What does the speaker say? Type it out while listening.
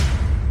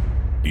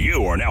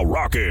You are now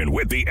rocking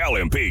with the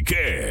LMP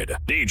Kid,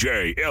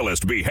 DJ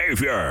Illest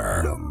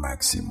Behavior. Lo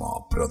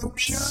Máximo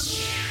Production.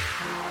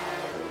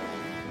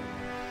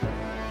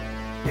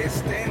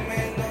 Este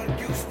menor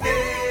que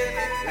usted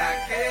la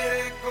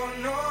quiere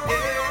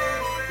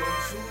conocer, con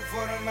su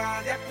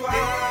forma de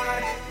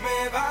actuar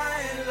me va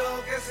a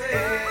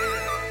enloquecer.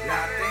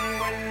 La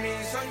tengo en mi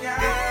soñar,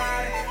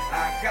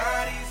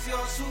 acaricio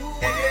su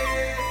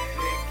piel,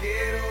 le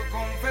quiero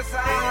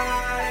confesar.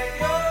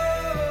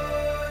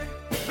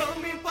 No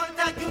me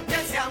importa que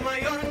usted sea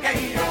mayor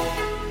que yo,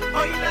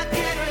 hoy la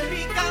quiero en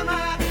mi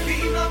cama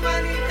y no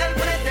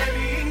malinterprete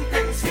mi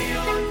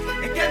intención.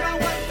 Es que no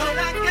aguanto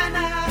la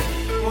gana,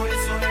 por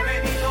eso he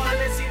venido a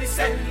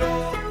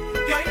decírselo,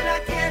 que hoy la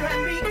quiero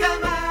en mi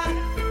cama.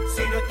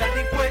 Si no estás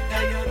dispuesta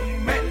yo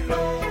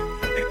dímelo,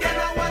 es que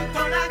no aguanto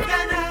la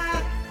gana,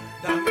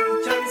 dame un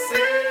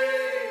chance.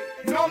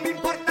 No me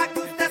importa que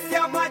usted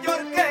sea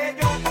mayor que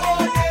yo,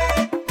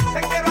 oye,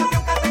 te quiero a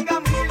Dios que tenga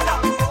mil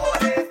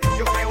amores.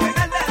 Yo creo en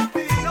el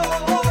destino,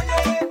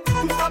 oye,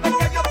 tú sabes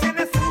que Dios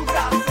tiene sus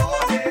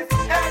razones.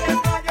 Él es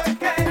mayor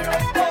que yo,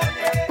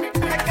 oye,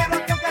 te quiero a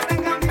Dios que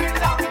tenga mil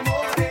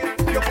amores.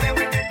 Yo creo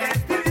en el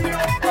destino,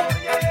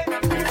 oye,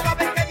 tú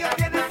sabes que Dios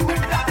tiene sus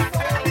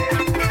razones.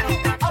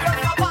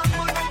 Avanza, vamos,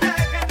 no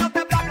dejes, no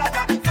te bla bla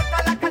bla. Suelta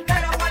la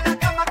cartera para la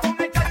cama con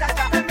el cha cha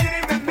cha. Me mira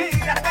y me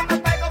mira, te me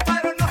pego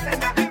pero no sé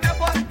nada. Dime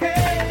por qué,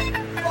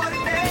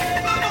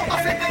 vamos,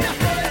 hace que ella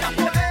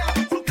polea,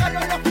 su carro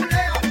lo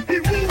culea. Y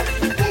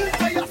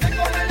ella se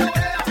come la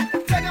orea.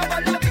 Llega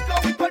para la disco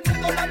y todo el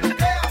mundo la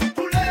lutea.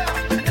 Chulea,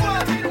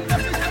 mueve un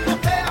beso y se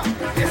botea.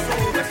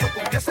 Eso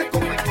con que se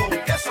come con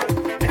queso.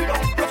 En los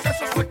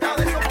procesos suelta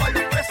de esos para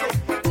los presos.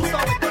 Tú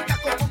sabes que ya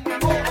como un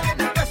modo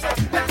tiene peso.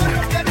 El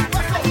perro tiene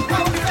hueso.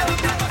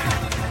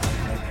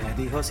 Me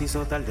dijo si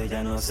hizo tarde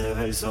ya no se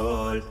ve el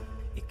sol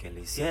y que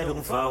le hiciera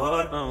un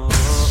favor,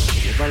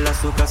 llevarla a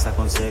su casa a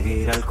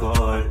conseguir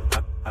alcohol,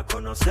 a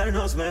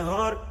conocernos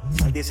mejor.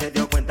 Sandy se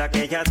dio cuenta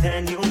que ella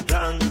tenía un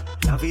plan,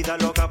 la vida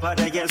loca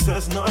para ella eso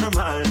es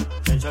normal.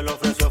 Chencho le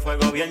ofreció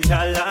fuego bien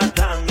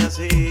charlatán y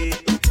así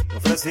le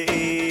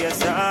ofrecí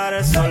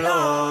estar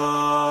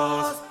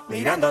solos,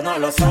 mirándonos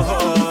los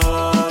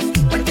ojos,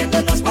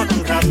 perdiéndonos por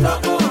un rato,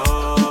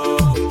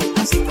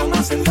 así como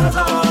hacen todos,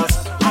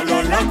 a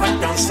lo loco en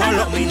tan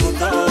solo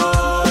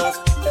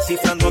minutos,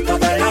 descifrando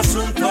todo el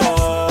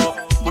asunto,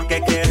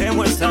 porque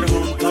queremos estar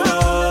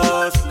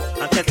juntos,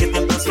 antes que el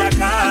tiempo se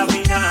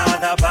acabe y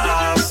nada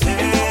pase.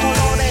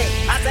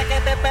 Hace que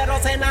este perro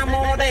se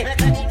enamore.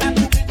 Me gusta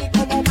tu piqui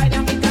como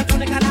baila mi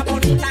canción, cara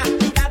bonita,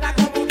 mirada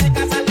como de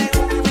casa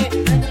leones.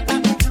 Me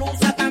gusta tu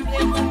blusa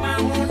también con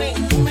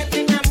maones. Tú me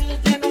tienes a mí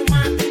lleno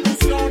más de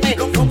ilusiones.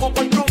 Loco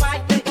por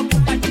probarte, por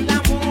compartir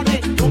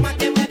amores. Lo más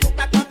que me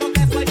gusta cuando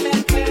te suelta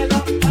el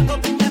pelo, cuando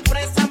tú me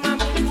expresas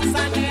mami tus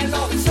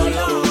anhelos.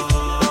 Solos,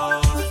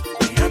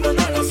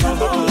 mirándonos los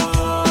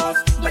ojos,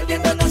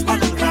 perdiéndonos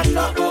por un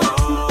rato,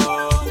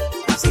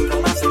 así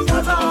como hacen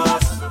todos,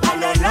 a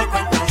lo loco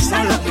en tan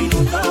solo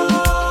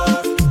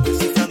minutos,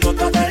 descifrando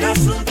todo el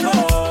asunto,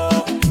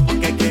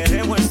 porque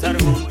queremos estar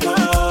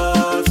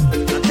juntos,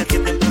 antes que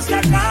el tiempo se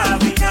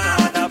acabe y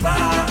nada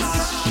más.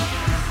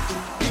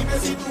 Dime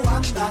si tú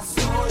andas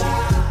sola,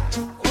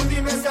 o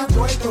dime si has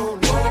vuelto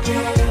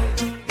loca.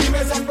 Dime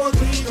si has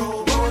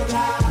podido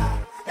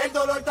borrar el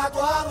dolor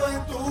tatuado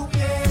en tu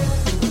piel.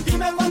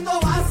 Dime cuándo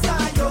vas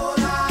a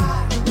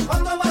llorar,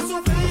 cuándo vas a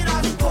sufrir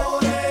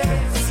amores.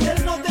 Si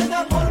él no te da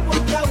amor,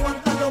 ¿por qué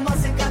aguantarlo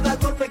más en cada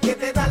golpe que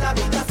te da la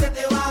vida se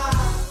te va?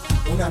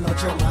 Una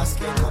noche más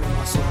que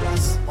duermo a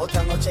solas,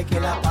 otra noche que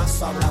la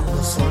paso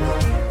hablando solo.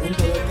 Un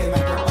dolor que me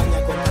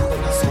acompaña contando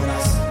las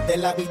horas de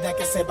la vida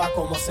que se va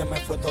como se me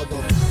fue todo.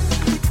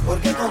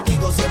 Porque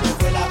contigo se me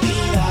fue la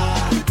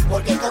vida,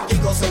 porque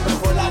contigo se me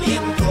fue el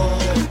aliento,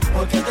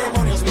 porque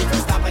demonios mi fe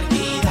está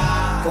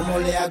perdida. ¿Cómo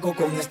le hago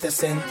con este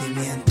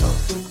sentimiento?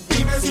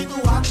 Dime si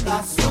tú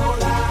andas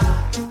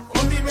sola, o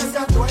dime si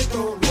has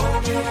vuelto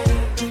loca.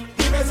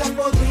 Dime si has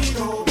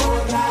podido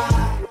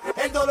borrar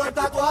el dolor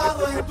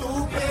tatuado en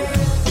tu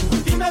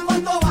piel. Dime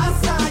cuándo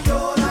vas a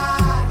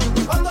llorar,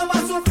 cuándo vas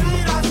a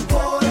sufrir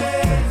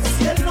amores.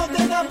 Si él no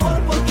te da amor,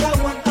 ¿por qué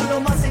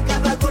aguantarlo más en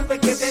cada golpe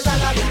que te da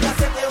la vida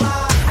se te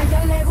va? A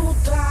ella le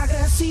gusta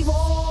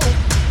agresivo,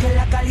 que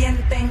la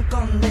calienten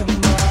con dembow.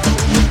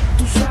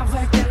 Tú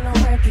sabes que no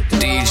me quito.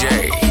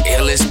 DJ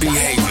Illest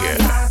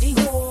Behavior.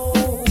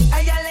 A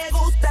ella le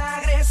gusta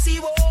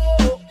agresivo,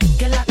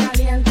 que la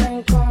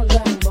calienten con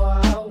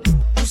dembow.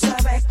 Tú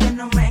sabes que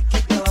no me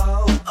quito.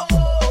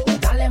 Oh,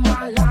 dale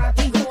más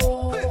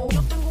látigo.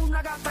 Yo tengo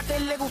una gata que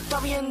le gusta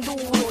bien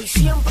duro y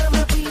siempre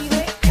me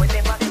pide.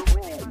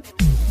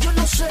 Yo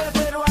no sé,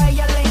 pero a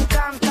ella le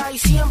encanta y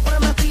siempre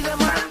me pide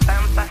más.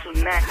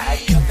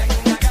 Ay, yo tengo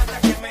una gata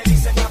que me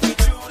dice papi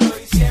chulo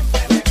y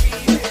siempre me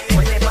pide.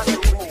 Me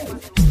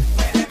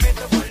le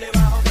meto por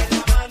debajo de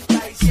la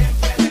manta y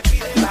siempre me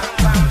pide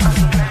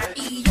más.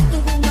 Y yo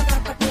tengo una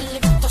gata que le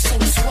gusta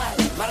sensual,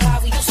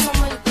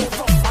 maravillosamente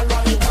roja, lo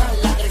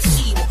animal,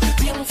 agresivo,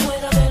 bien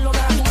fuera de lo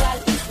natural.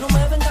 No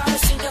me vengas a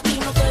decir que a ti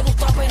no te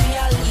gusta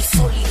pelear y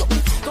sólido,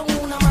 con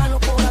una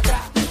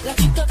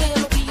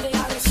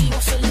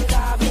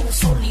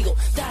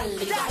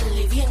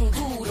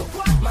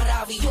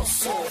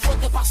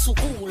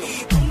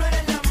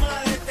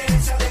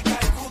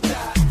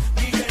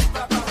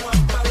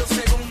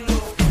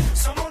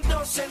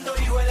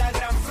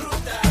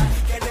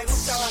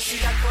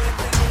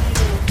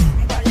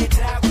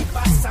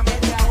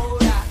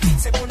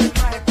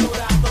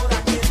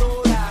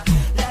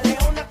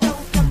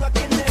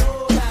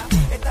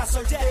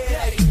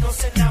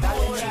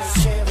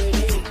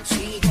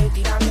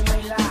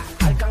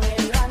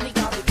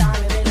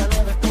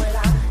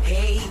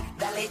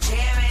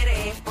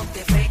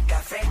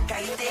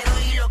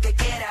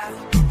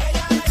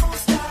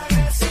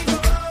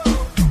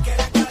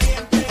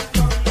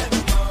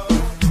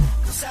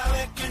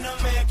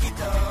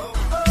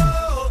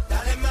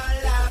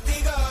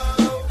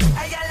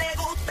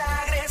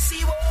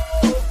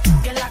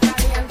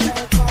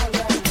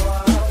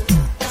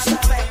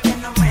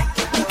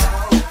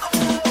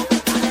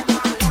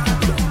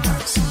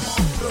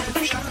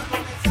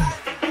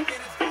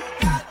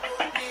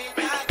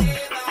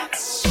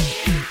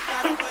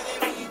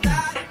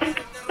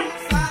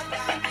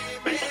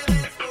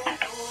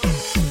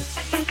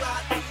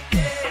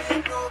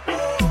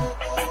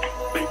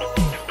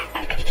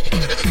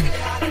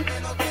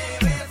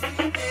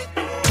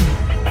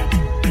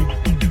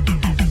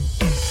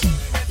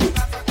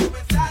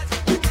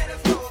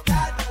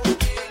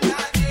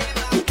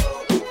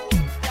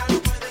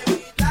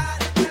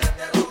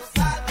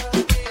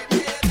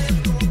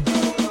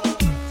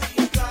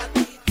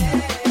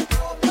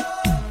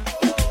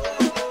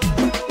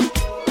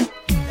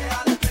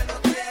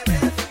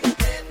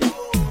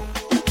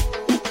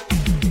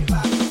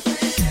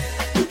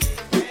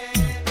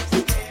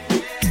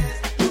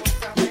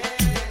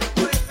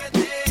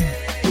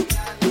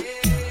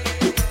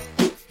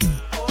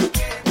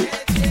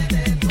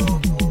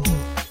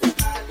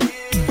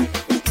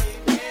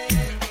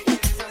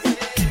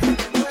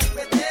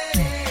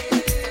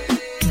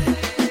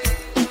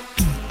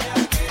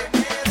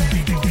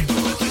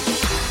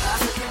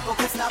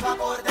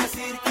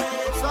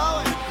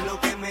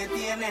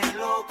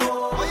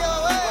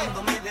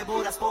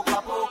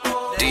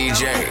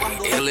DJ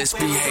Illest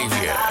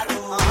Behavior.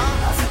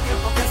 Hace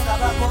tiempo que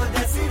estaba por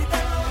decirte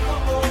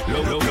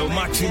Lo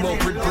Máximo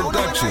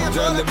Productions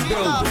on the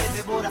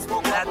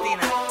building.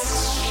 Latina.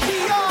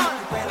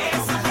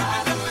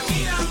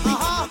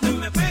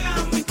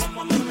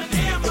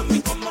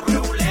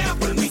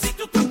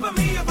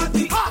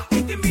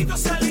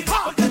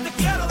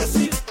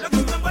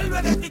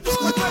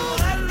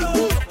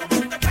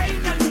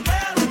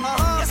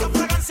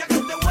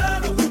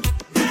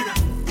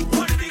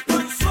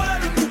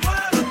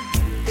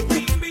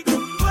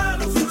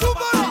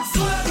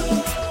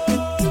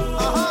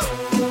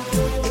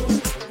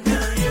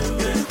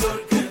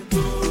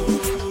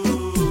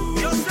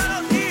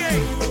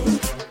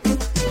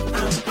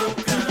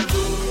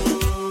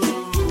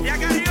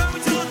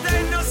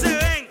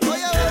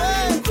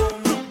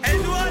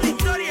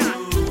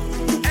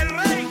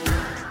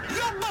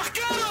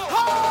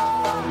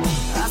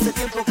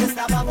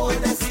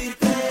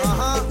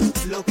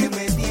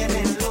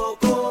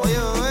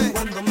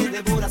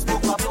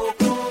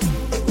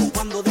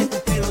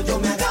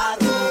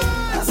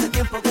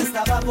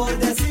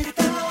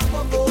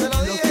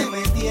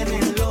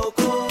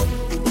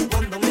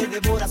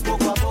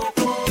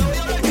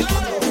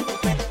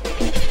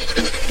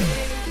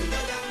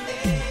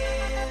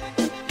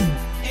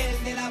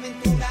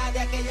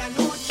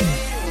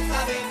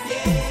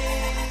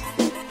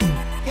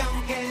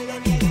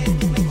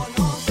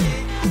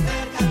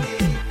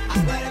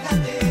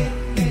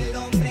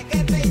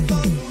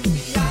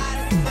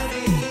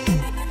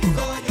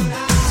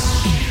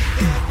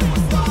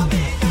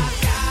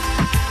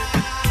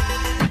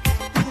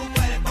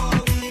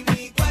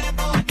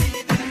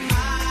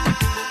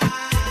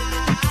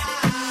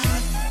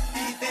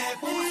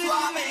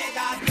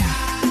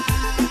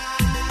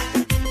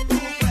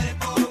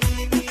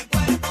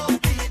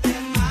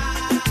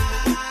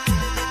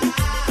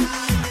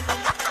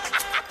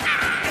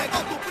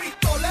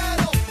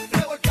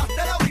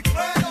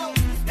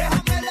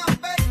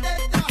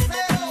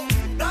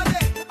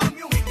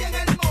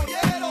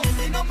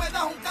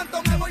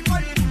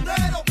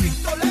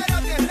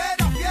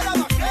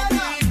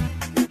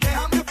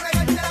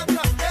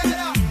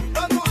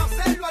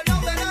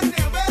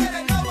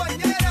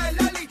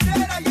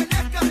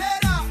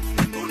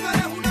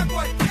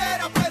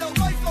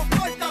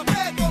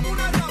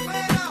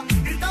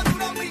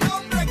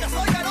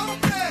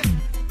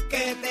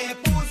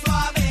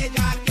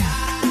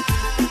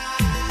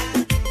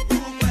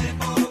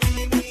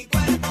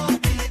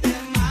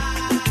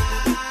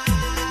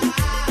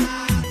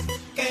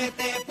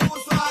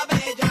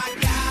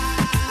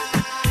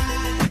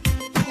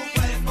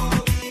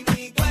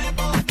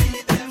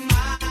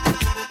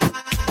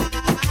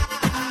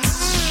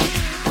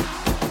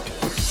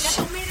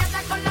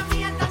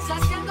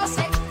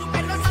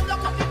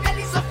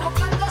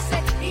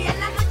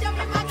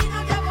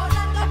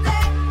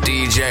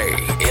 DJ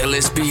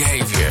Illest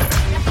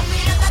Behavior.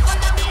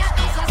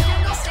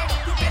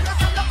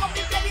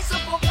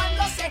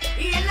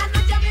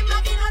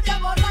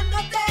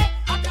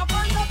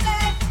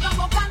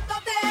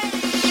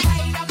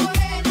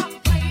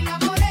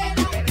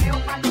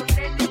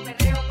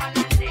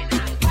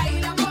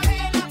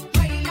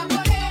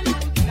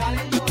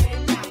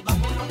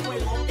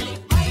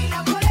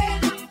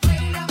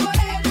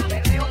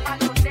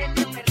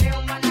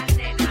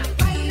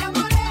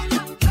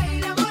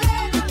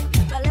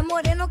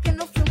 Moreno que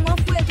nos fuimos a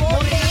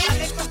fuego.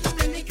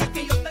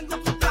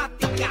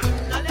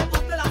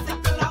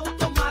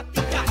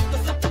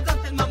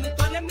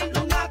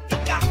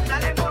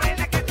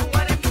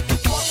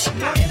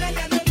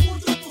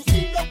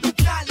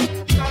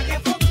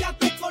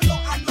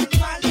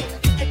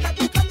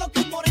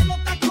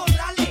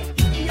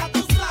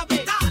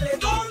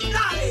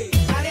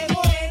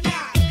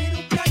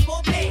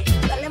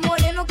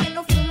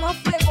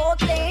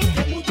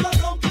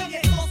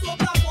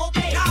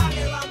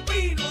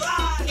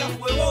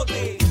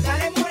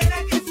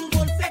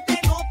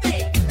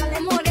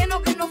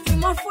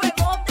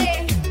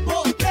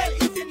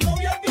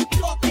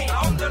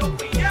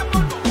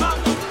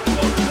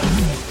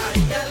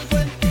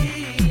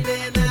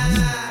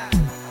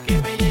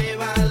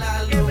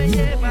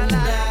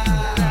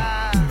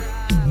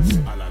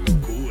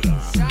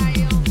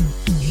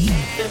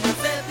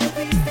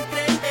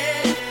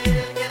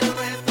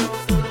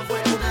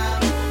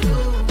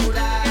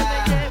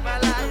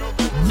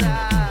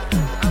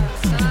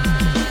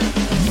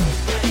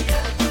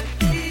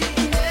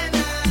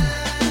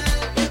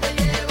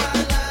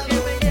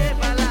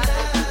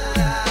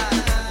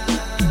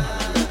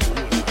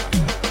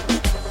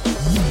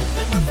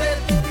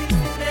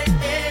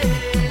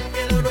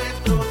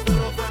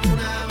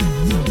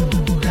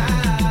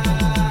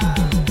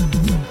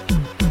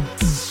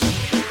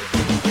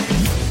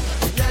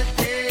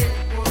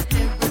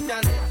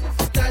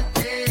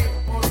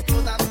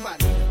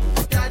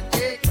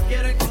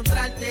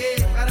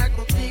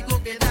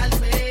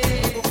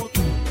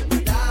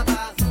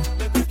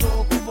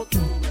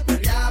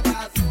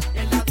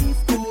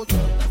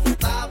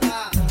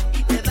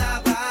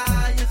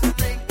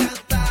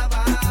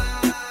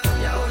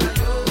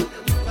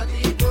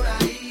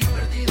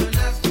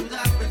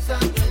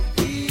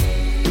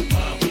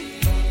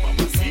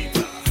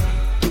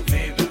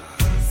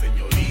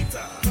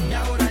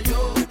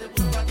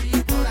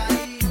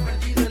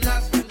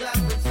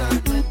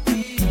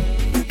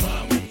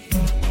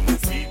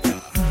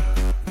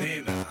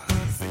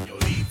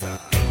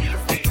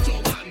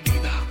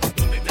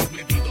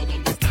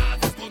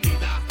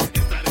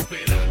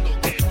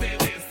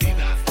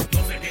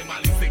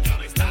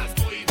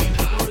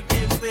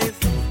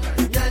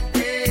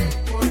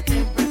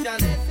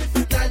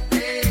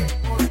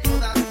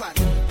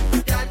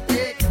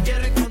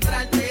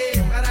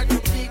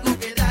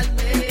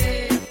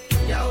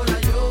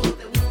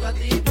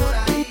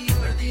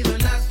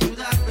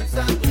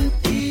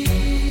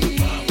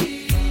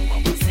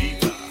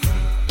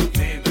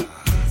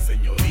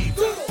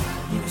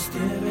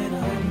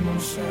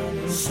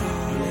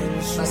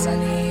 va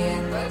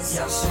saliendo el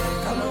sol.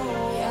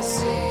 Y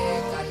hace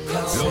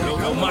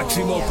calor. Lo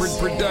Máximo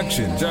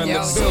Productions on the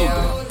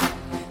building.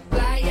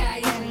 Playa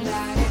y en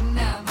la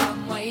arena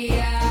vamos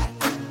allá.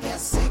 Y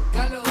hace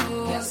calor,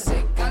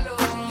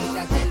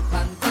 quítate el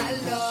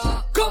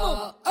pantalón.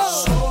 ¿Cómo?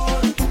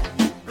 Sol,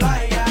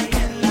 playa y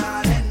en la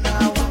arena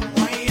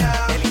vamos allá.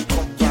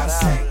 Que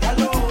hace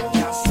calor,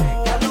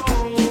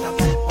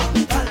 quítate el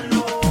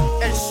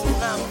pantalón. El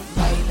tsunami.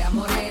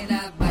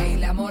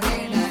 Baila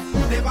morena,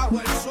 Debajo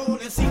el sol,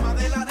 encima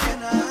de la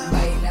arena.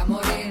 baila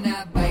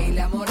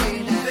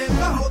morena.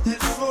 Debajo del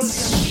sol,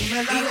 encima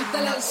de la Y arena.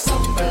 dale al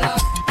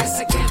sunblock que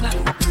se quema.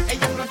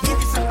 Ella es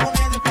blanquita y se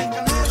pone de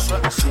pinganero.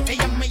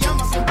 Ella me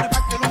llama siempre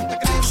para que no te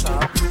creas.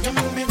 Y a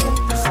mí me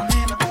gusta esa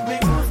nena,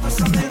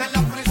 Te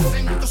la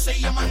presento, se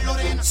llama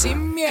Lorena.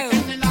 Sin miedo.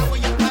 En el agua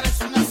ella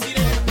parece una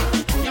sirena.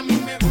 Y a mí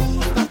me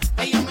gusta,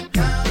 ella me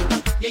encanta.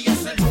 Y ella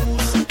se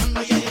luce cuando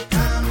ella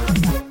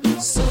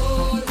canta.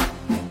 Sol,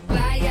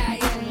 playa y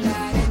en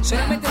la arena.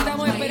 Solamente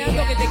estamos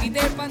esperando que te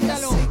quites el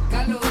pantalón.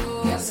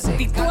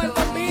 Titú el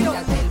Bambino,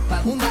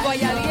 junto a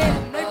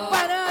Yadiel, no hay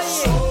para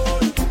nadie.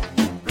 Sol,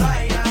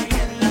 playa y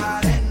en la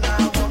arena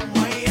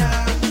vamos allá.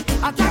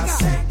 Ataca.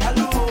 Hace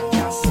calor,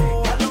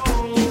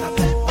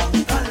 quítate el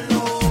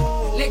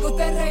pantalón. Le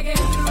gusta el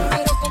reggaetón,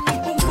 pero con mi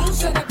pum pum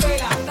se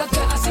despega.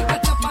 Tanto es así que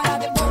está para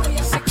de modo y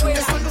se cuela.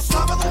 Eso en los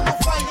sábados no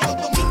falla,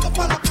 los domingos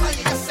para la playa.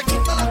 Ella se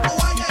quita la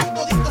toalla y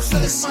todito se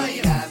desmaya.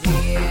 Si la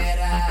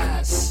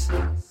vieras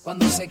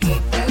cuando se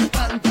quita el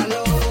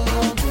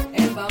pantalón,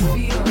 el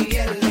vampiro y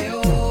el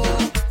león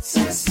se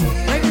No hay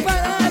cierran.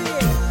 para nadie.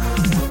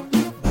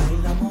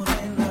 Baila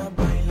morena,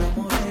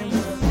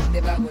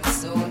 Debajo del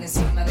sol,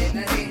 encima de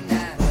la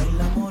arena.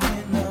 baila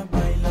morena.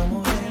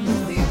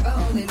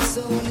 Debajo del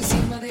sol,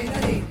 encima de la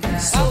arena.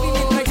 Papi,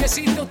 mientras yo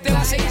existo, usted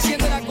va a seguir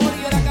siendo la coreo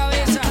de la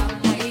cabeza.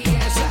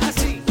 Eso es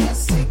así.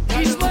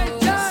 It's my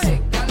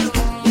time.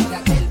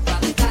 Quítate el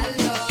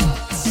pantalón.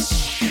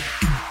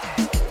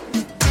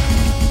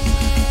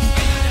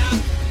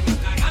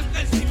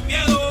 Cagante sin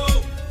miedo,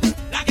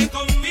 la que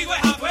conmigo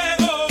es a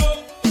fuego,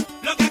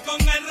 loca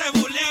con el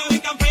rebuleo y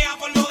campea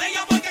por lo de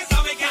ella porque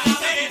sabe que la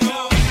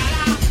dejo.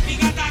 Mi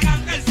gata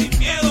cagante sin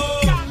miedo,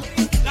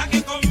 la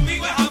que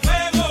conmigo es a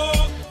fuego,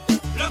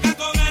 loca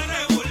con el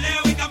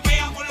rebuleo y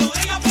campea por lo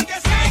de ella porque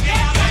sabe que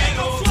la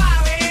dejo.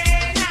 Suave,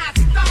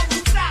 nacito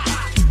gusta,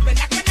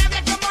 ¿verdad que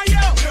nadie como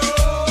yo?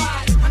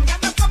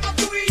 Andando como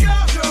tú y yo,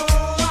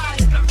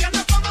 cambiando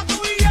como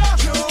tú y yo,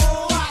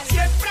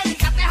 siempre mi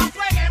gata es a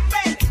fuego en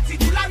vez. Si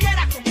tú la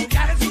vieras como un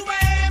viaje en su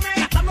BM,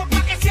 gastamos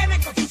pa' que siene,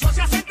 con su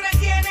socia se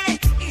entretiene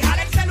y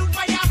jale el celu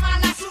pa'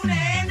 llamar a su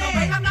nene. Nos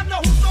ven andando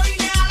juntos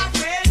y le a la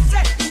verse,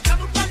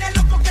 buscando un par de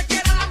locos que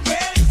quieran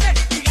lamberse.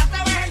 Mi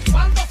gata de vez en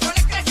cuando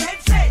suele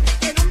crecerse,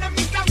 que no me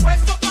mican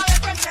huesos pa'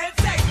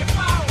 defenderse. ¡Qué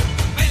pao!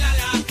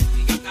 Vélala,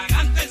 mi gata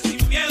gante sin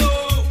miedo,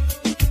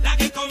 la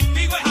que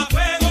conmigo es a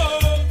fuego,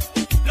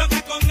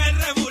 loca con el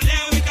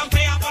rebuleo y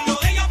campea por lo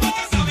de ella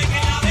porque sabe que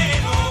la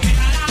dejo.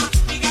 Vélala,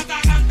 mi gata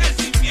gante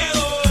sin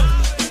miedo,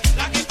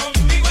 la que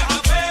conmigo es a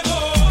fuego,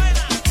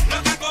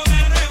 loca con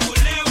el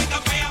rebuleo y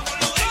campea por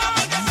lo de ella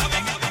porque sabe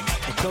que la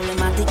dejo. Es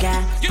problemática,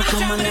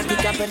 poco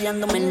magnética,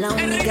 peleándome en la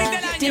única.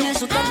 Tiene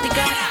su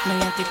táctica, no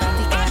es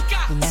antipática.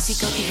 Una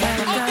psicótica,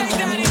 una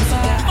música,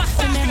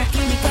 una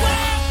química.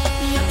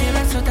 Y yo quiero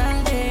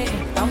azotarte,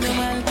 aunque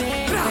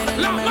malte, pero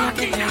no me lo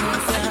que te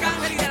gusta.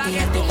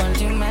 Castigarte por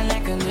tu mala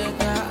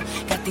conducta,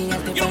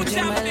 castigarte por tu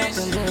mala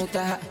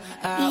conducta.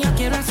 Y yo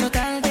quiero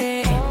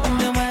azotarte,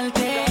 aunque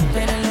malte,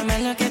 pero no me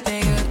lo que te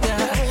gusta.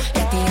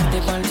 Castigarte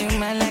por tu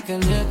mala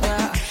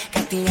conducta,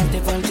 castigarte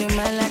por tu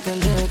mala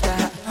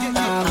conducta.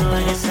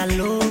 Apaga esa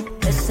luz,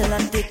 esa es la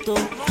actitud.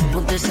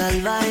 Ponte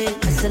salvaje,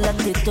 esa es la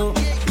actitud.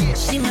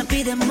 Si me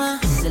pides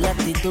más, esa es la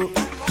actitud.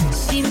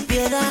 Sin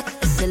piedad,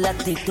 esa es la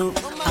actitud.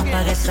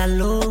 Apaga esa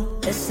luz,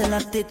 esa es la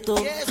actitud.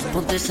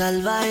 Ponte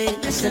salvaje,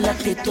 esa es la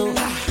actitud.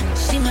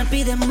 Si me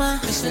pides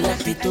más, esa es la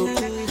actitud.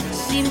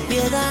 Sin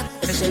piedad,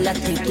 esa es la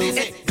actitud.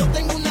 Yo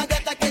tengo una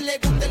gata que le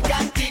gusta el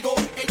castigo.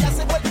 Ella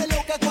se vuelve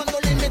loca cuando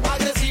le meto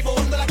agresivo.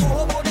 Cuando la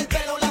cojo por el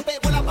pelo, la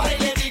pego en la pared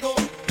y le digo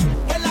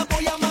que la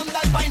voy a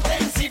mandar pa'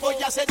 intensivo.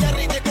 Ella se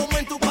derrite como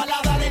en tu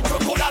paladar el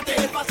chocolate.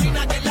 Me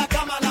fascina que en la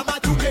cama la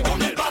machuque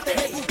con el bate.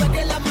 Me gusta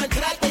que la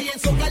maltrate y en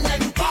socar la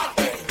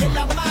empate. Que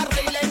la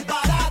amarre y la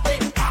embarate.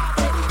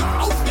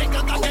 Me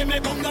encanta que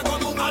me ponga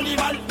como un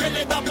animal. Que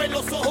le tape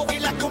los ojos y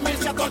la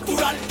comience a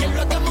torturar. Que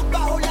lo hagamos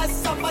bajo las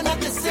sábanas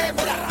de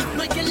cebra.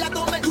 No hay quien la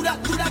tome dura,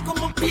 dura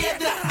como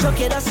piedra. Yo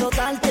quiero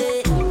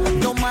azotarte,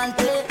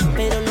 tomarte,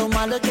 pero lo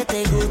malo es que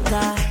te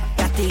gusta.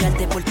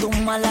 Castigarte por tu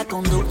mala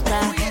conducta,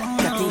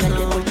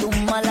 castigarte por tu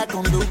mala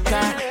conducta.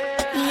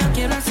 Yo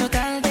quiero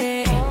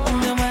azotarte,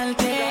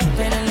 tomarte,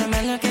 pero lo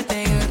malo es que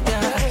te gusta.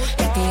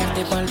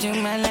 Castigarte por tu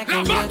mala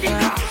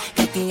conducta,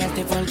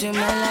 castigarte por tu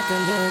mala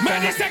conducta.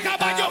 Me dice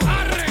caballo,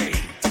 arre,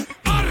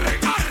 arre,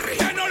 arre.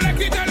 Que no le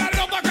quite la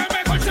ropa, que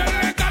mejor se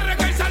le descarre.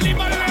 Que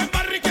salimos le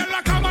embarre y que en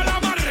la cama la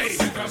amarre.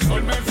 Se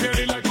transforma en fiel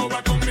y la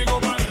coba conmigo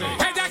barre.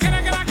 Ella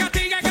quiere que la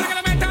castigue, quiere que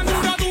le metan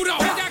duro, duro.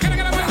 Ella quiere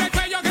que le ponga el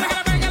cuello, quiere que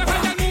le pegue la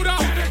frente al muro.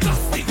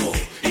 Quiere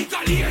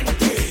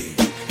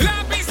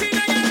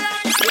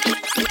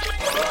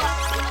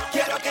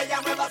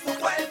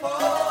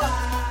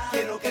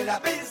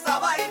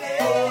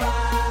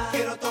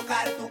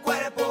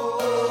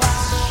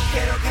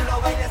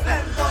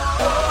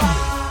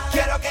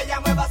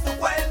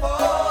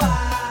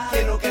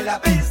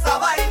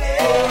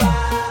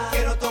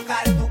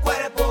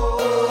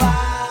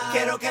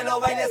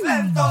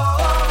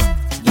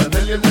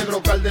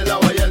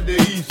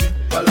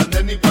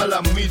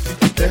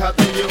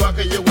Déjate llevar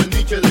que llegó el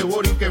niche de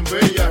Borinquen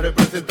Bella,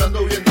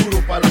 representando bien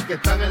duro para los que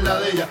están en la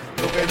de ella.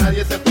 Lo que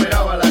nadie se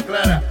esperaba, la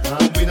clara.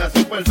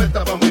 Combinación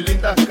perfecta para mis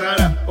lindas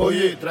caras.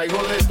 Oye, traigo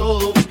de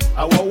todo,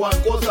 agua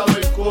cosa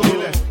del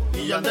coro.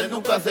 Y Yandel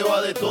nunca se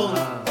va de todo.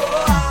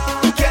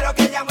 Quiero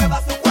que ella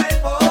mueva su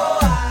cuerpo.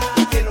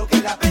 Quiero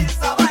que la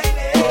pista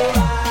baile.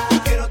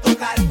 Quiero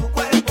tocar tu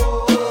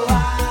cuerpo.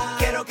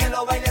 Quiero que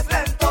lo bailes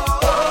lento.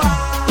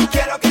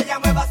 Quiero que ella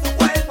mueva su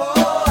cuerpo.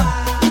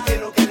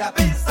 Quiero que la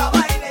pista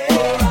baile.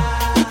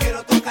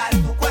 Quiero tocar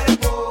tu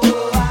cuerpo.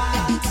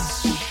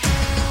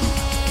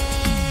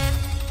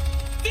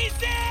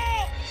 Dice.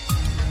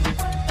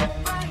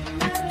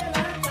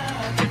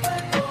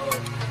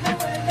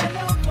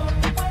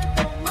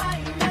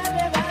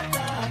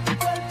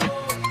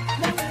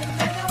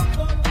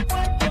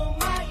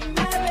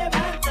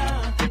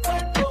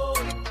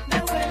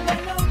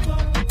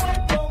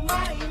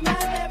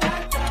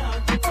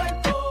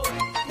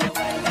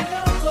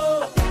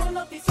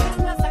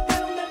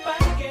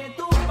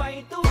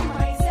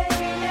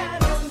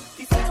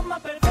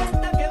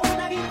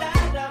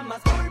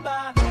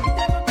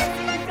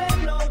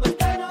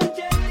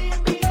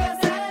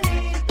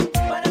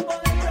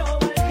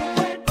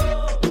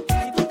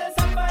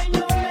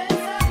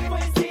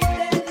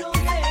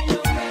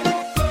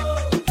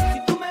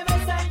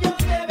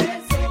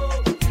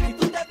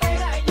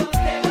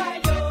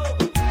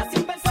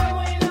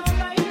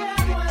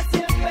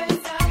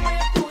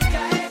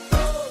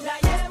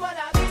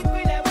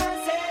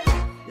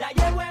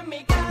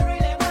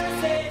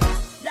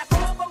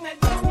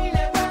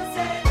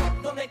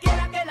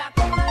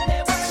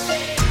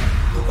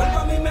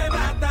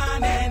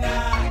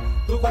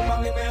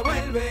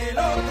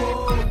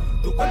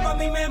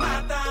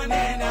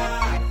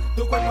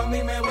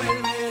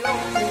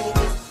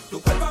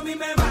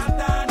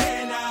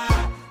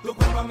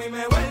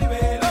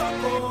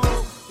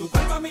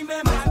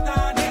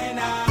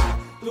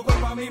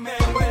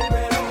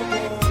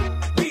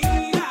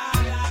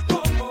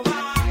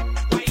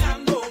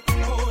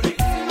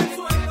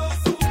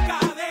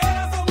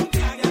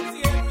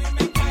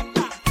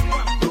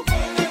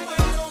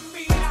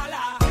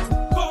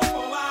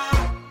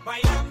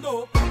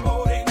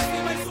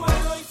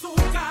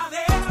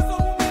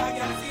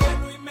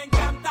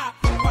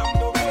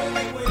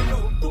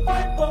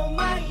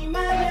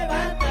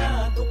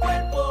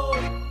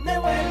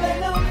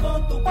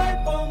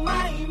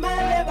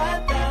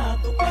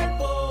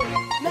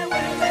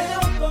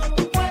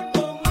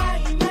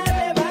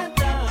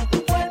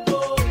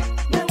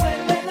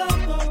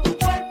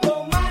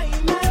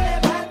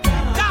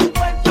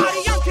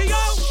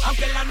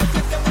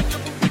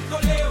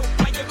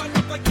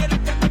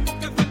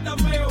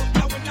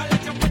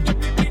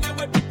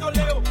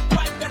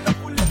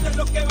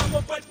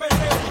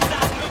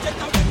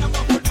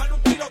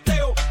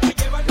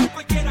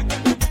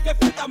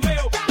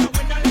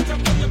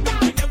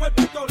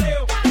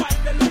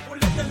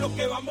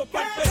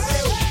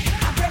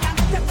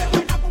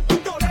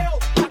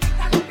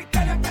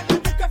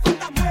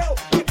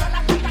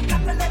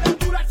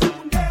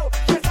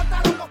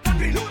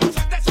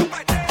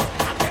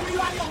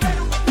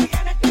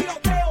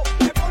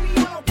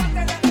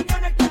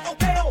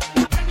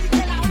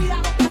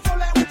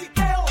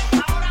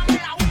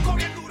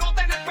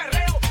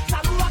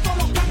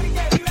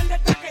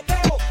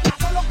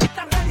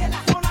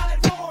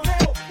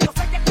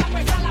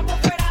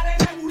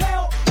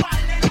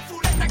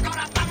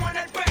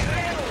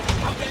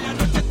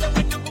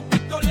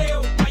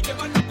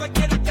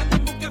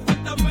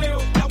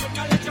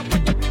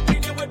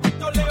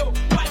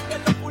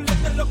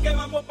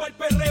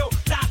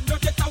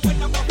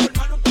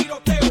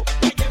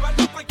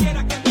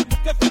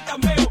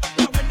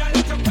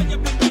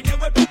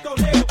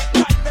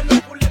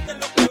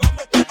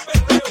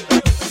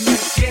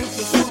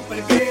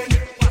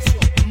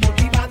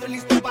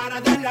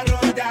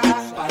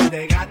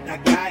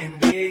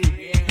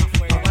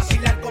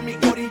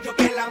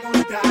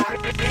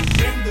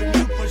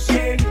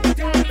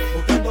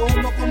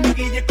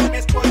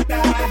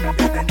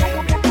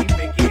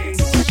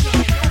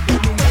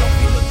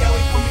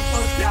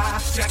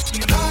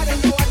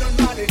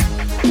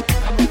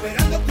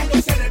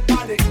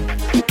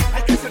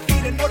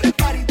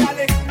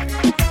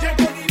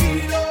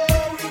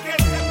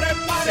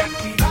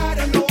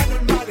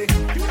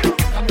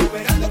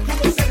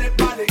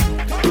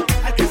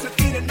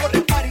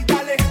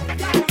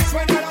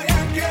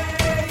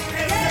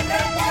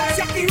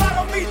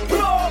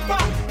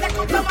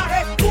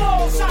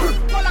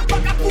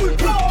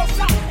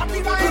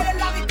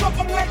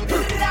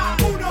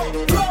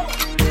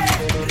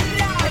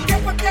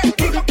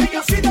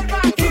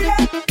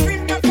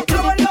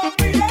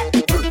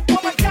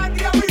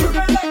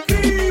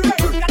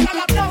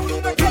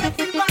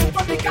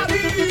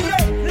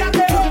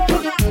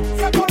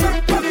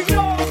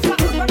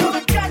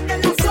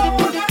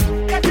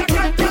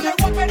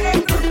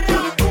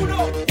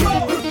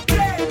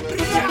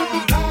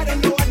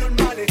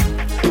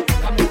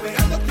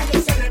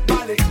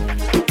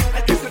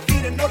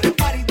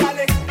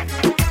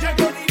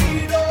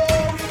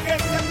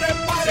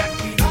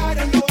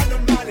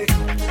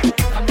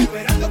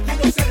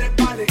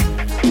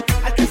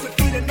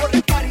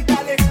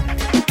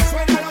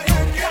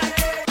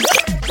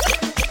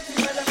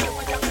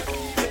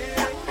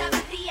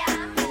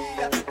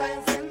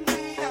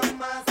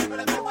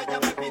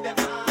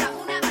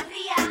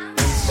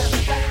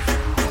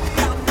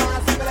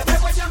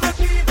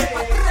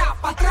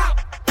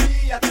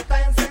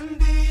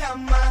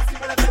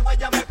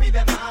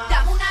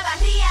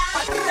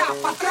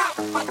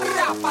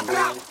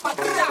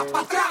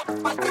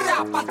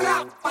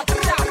 atrás, pa'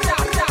 atrás, pa'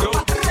 atrás, pa'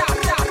 atrás,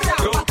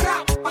 pa'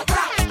 atrás, pa'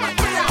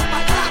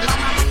 atrás. La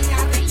mamía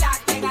arregla,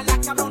 llega la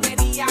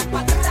cabronería, pa'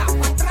 atrás,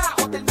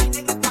 o termina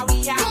en esta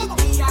vía.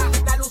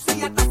 La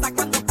Lucía está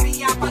sacando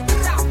cría, pa'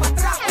 atrás,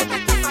 o te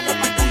pasa la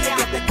partida.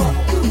 Te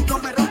cojo, no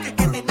me roques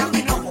que te da mi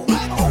enojo.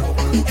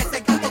 Ese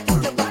gato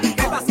tuyo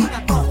que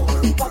vacina todo.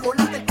 Pa'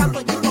 volarte el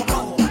canto y uno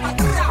rojo. Pa'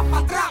 atrás, pa'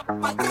 atrás,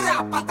 pa'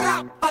 atrás, pa'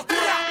 atrás, pa'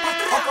 atrás.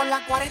 O con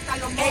la 40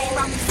 lo que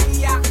iba mi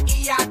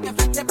silla, te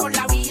fuiste por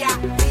la vía.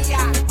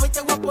 Hoy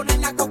te voy a poner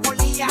la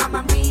cocolía,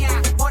 mamá mía,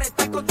 por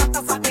estar con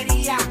tanta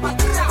saquería. Pa'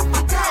 atrás,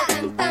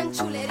 tan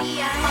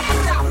chulería.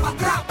 Pa'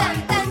 atrás,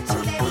 tan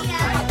chulería.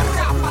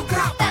 Pa'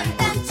 atrás,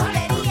 tan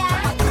chulería.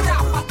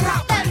 Pa'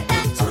 atrás,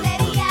 tan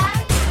chulería.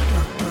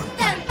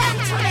 Tan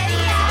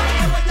chulería.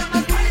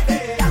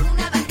 Dame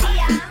una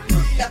vacía.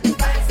 Ya tú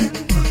estás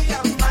encendida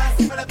más.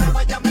 Si me la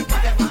traigo ya me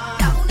pide más.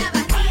 Dame una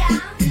vacía.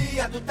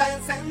 Ya tú estás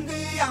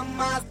encendida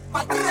más.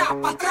 Pa' atrás,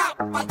 pa' atrás,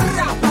 pa'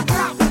 atrás, pa'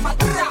 atrás, pa'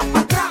 atrás,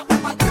 pa' atrás,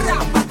 pa'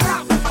 atrás, pa'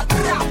 atrás, pa'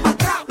 atrás,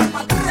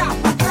 pa' atrás, pa'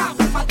 atrás,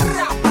 pa'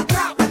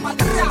 atrás, pa'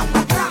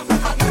 atrás,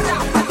 pa'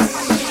 atrás.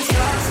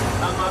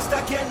 Amaste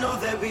a quien no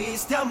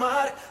debiste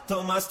amar,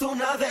 tomaste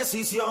una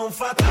decisión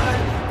fatal,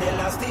 te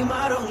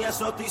lastimaron y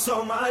eso te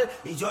hizo mal,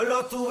 y yo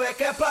lo tuve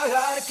que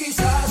pagar.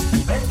 Quizás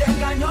él te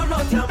engañó, no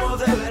te amó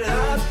de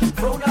verdad,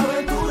 fue una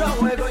aventura, un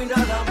juego y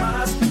nada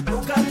más,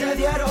 nunca te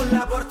dieron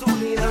la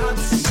oportunidad,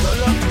 yo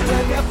lo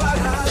tuve que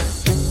pagar.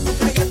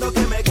 Creyendo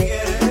que me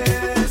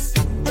quieres,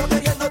 yo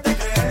queriéndote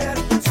creer,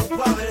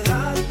 supo a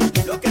verdad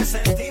lo que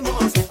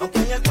sentimos, aunque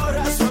en el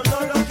corazón no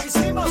lo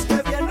quisimos,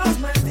 que bien nos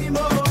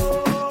mentimos.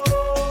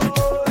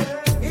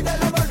 Y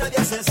del amor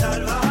nadie se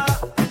salva,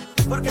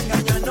 porque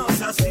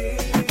engañarnos así,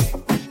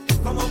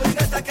 como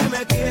obligarte que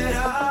me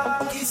quiera.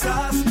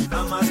 Quizás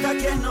amaste a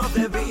quien no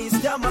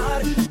debiste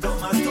amar,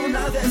 tomaste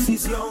una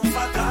decisión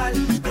fatal,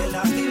 te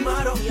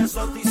lastimaron y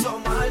eso te hizo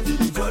mal,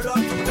 yo lo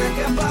tuve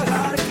que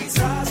pagar.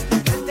 Quizás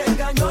él te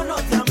engañó, no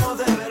te amó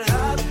de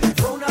verdad,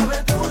 fue una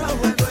aventura, un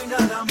juego y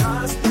nada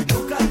más,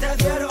 nunca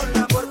te dieron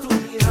la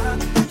oportunidad,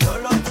 yo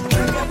lo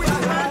tuve que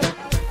pagar.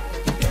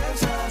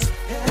 Piensas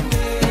en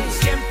mí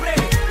Siempre,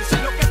 y sé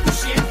lo que tú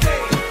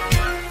sientes.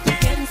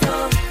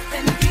 Pienso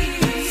en ti.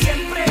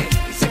 Siempre,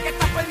 y sé que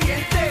estás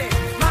pendiente.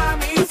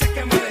 Mami, sé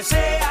que me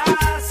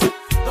deseas.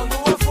 Donde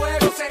hubo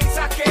fuego,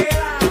 cenizas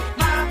quedan.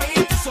 Mami,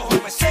 tus ojos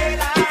me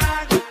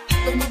celan.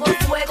 Donde hubo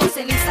fuego,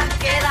 cenizas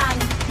quedan.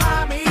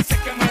 Mami, sé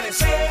que me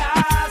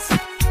deseas.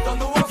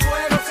 Donde hubo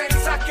fuego,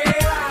 cenizas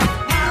quedan.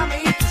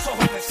 Mami, tus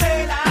ojos me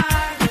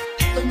celan.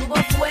 Donde hubo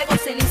fuego,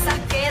 cenizas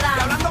Y quedan.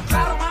 hablando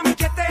claro, mami,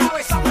 ¿quién te ha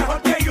besado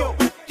mejor que yo?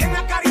 ¿Quién me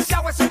ha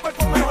acariciado ese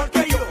cuerpo mejor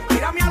que yo?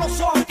 Mírame a los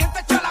ojos, ¿quién te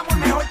echó el amor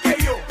mejor que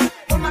yo?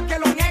 Por más que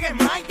lo niegues,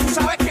 Mike, tú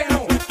sabes que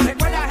no.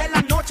 Recuerdas en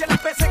las noches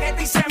las veces que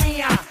te hice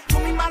mía. Tú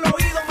misma al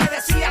oído me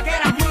decías que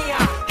eras mía.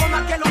 Por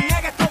más que lo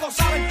niegues, todos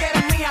saben que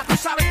eres mía. Tú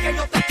sabes que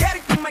yo te quiero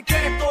y tú me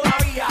quieres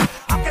todavía.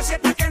 Aunque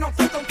sientas que no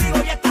estoy contigo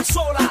y estás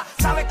sola.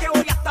 Sabes que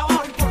voy hasta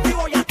abajo y por ti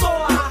voy a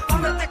toa.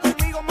 Cuando estés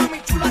conmigo,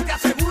 mami chula, te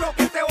aseguro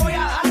que te voy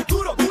a dar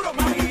duro, duro,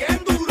 mami,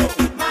 bien duro.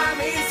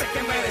 Mami, sé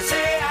que me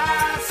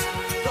deseas.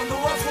 Donde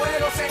hubo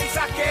fuego,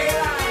 cenizas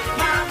quedan.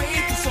 Mami,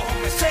 tus ojos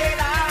me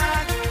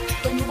celan.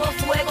 Donde hubo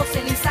fuego,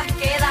 cenizas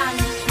quedan.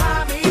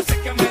 Mami, sé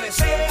que me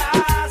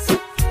deseas.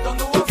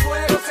 Donde hubo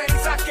fuego,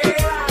 cenizas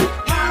quedan.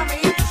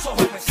 Mami, tus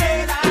ojos me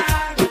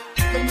celan.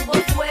 Donde hubo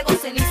fuego,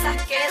 cenizas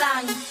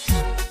quedan.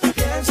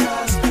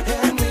 piensas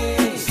en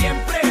mí.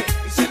 Siempre,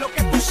 y sé lo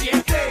que tú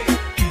sientes.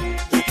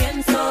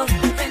 Pienso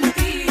en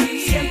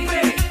ti.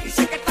 Siempre, y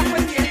sé que estás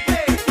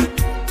pendiente.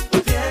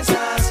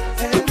 Piensas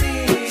en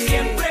mí.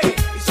 Siempre,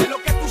 y sé lo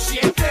que tú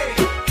sientes.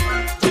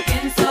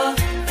 Pienso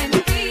en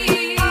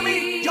ti.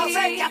 Mami, yo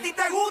sé que a ti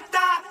te gusta.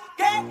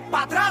 ¿Qué?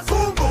 Pa' atrás,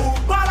 boom, boom,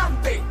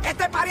 pa'lante.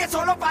 Este party es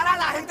solo para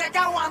la gente que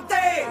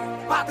aguante.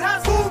 Pa'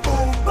 atrás, boom,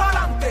 boom,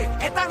 pa'lante.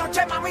 Esta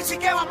noche, mami, sí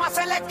que vamos a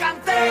hacerle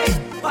cante.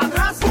 Pa'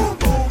 atrás, boom,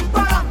 boom,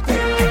 pa'lante.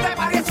 Este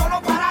party es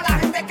solo para la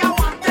gente que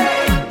aguante.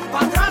 Pa'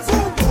 atrás,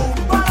 boom,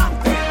 boom,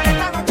 pa'lante.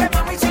 Esta noche,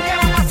 mami, sí que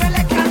vamos a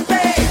hacerle cante.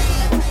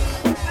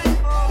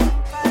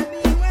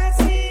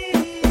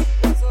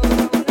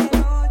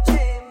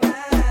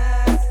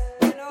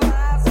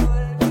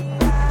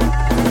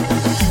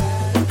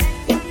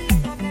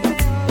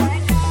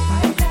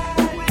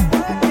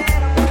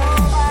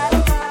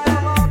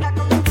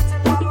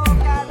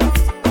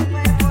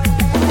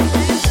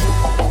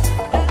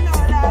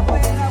 No la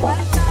puedo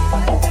aguantar.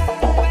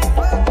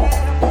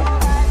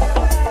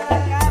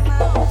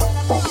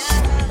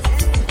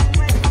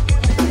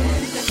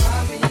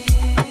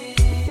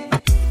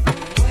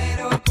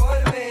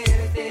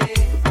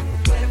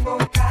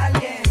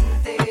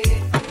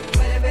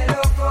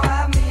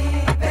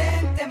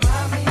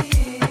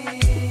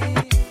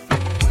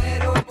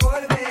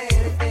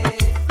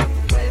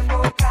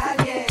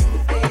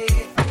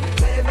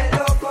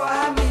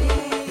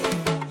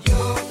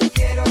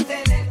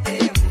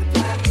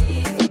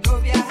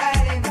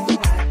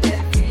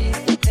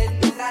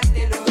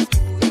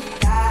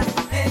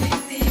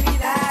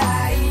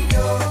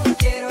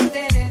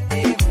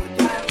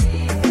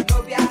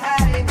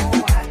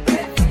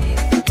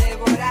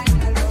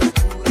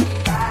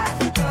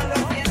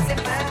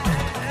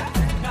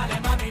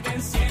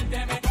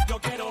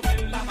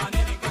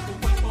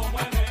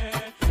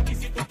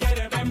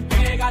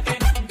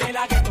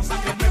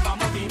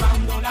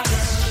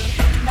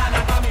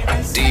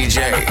 DJ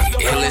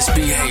Illis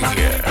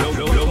Behavior.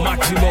 Lo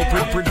Máximo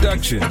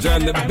Productions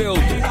on the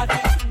building.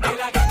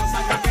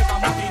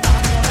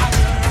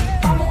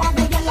 Vamos a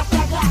brillar la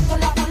plaga con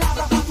la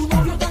palabra. Pa' tu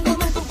novio tengo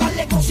en tu par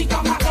de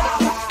cositas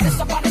macabras.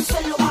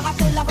 Desaparecerlo,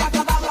 bájate la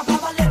bracadabra. Pa'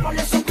 darle por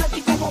el secreto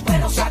y como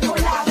pero saco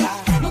ladra.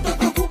 No te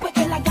preocupes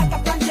que las gatas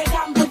están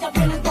llegando. Ya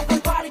vienen toca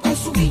el party con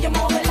su guilla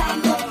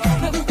modelando.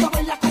 Me gusta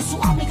verla con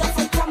sus amigas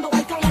festando.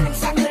 Hay caña en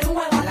sangre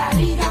nueva, la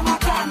liga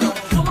matando.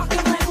 Lo más que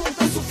me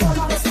gusta es su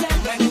forma de ser.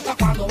 Me gusta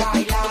cuando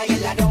baila y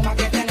el aroma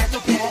que tiene tu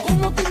piel.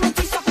 Como tú me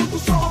hechizas con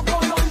tus ojos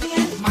color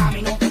miel.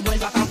 Mami, no te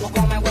envuelvas,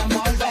 tampoco me voy a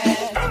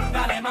envolver.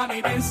 Dale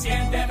mami, ven,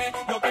 siénteme.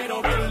 Yo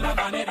quiero ver la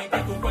manera en que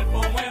tu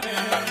cuerpo mueve.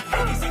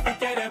 Y si tú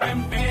quieres,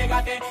 ven,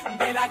 pégate.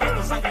 De la que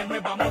tu sangre me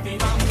va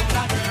motivando.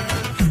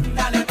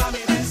 Dale mami,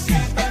 ven,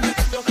 siénteme.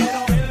 Yo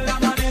quiero ver la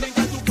manera en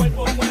que tu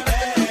cuerpo mueve.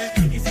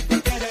 Y si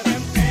tú quieres,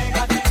 ven,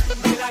 pégate.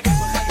 De la que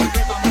tu sangre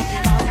me va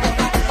motivando.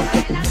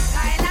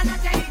 Cae la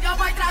noche y yo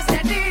voy tras de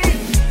ti.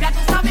 Que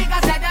tus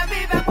amigas se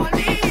desviven por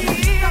mí.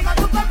 Toco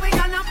tu cuerpo y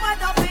yo no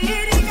puedo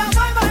vivir. Y yo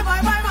voy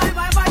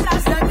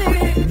tras de ti.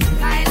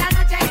 Cae la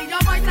noche y yo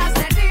voy tras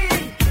de ti.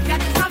 Que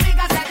tus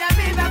amigas se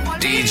desviven por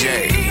mí. DJ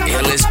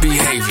Illis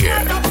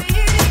Behavior.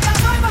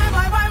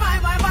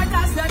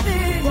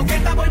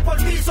 Coqueta voy por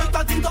ti, soy tu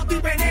antídoto y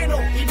veneno.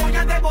 Y voy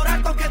a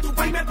devorarte aunque tu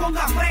país me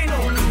ponga freno.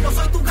 Yo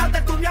soy tu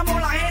gata, tú mi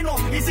amor ajeno.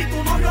 Y si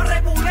tu novio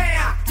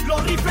rebulea,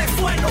 los rifles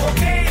sueno.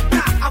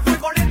 Coqueta, a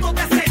fuego lento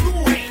te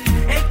seduce.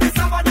 Este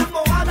sábana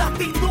mojada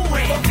te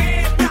induje.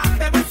 Coqueta,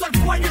 te beso el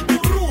cuello y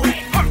tu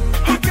ruge.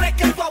 ¿Y crees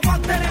que tu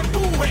aguante le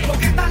empuje?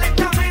 Coqueta,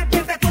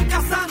 lentamente te estoy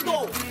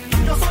cazando.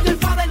 Yo soy el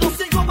padre, lo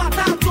sigo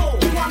matando.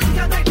 Tu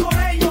amiga del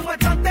colegio me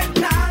están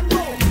tentando.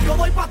 Yo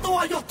voy pa'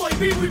 toa, yo estoy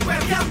vivo y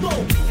peleando.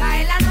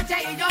 Cae la noche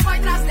y yo voy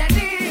tras de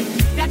ti.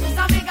 Que tus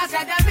amigas se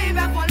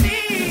desviven por mí.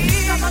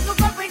 Toco tu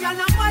cuerpo y yo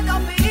no puedo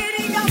vivir.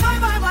 Y yo voy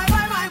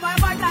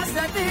tras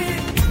de ti.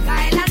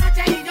 Cae la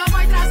noche y yo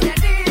voy tras de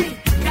ti.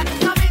 Que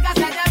tus amigas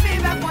se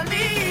desviven por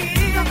mí.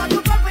 Toco tu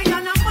cuerpo y yo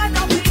no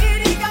puedo vivir.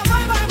 Y yo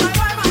voy tras de ti.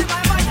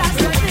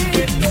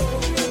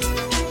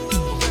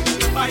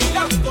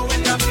 Bailando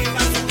en la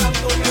pista,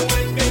 sudando me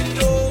vuelve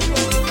loco.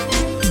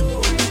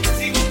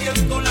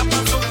 Sintiendo la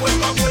paso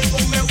cuerpo a cuerpo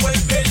me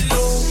vuelve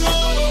loco.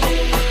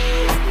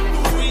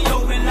 Tú y yo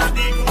en la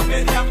disco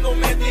peleando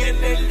me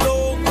tienes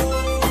loco.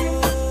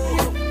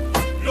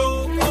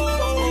 Loco,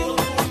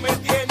 tú me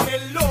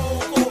tienes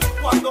loco.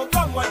 Cuando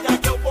vamos allá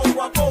yo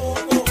poco a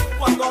poco.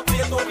 Cuando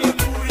aprieto bien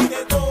duro y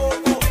te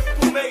toco.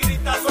 Tú me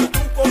gritas soy tu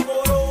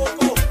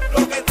cocoroco.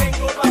 Lo que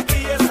tengo para ti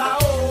es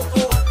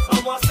ahogo.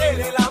 Vamos a hacer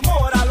el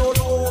amor a lo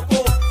loco.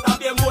 Está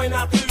bien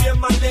buena, tú bien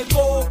mal de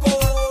coco.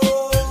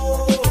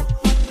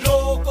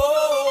 Loco,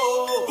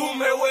 tú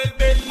me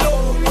vuelves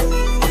loco.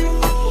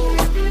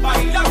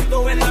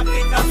 Bailando en la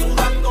pista,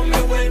 sudando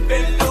me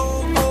vuelves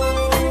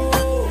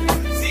loco.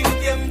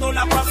 Sintiendo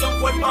la pasión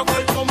cuerpo a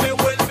cuerpo me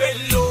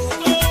vuelves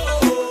loco.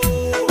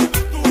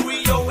 Tú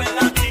y yo en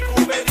la disco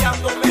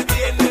peleando me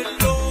tienes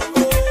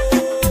loco.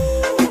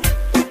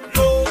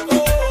 Loco,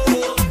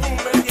 tú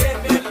me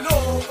tienes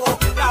loco.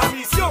 La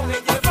misión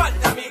es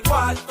llevarte a mi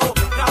cuarto.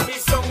 La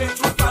misión es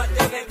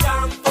chuparte en el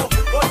canto.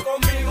 Voy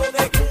conmigo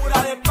de cura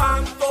de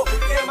espanto.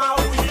 Que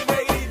maulli y me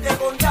grite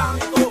con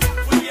llanto.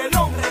 Fui el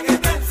hombre que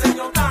te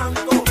enseñó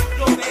tanto.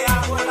 Yo te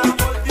hago el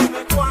amor,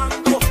 dime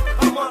cuándo.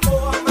 Vamos a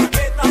todas más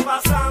que está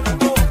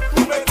pasando. Tú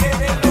me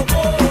tienes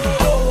loco.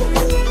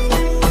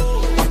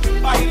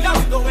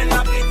 Bailando en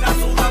la pista,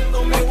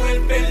 sudando me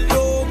vuelve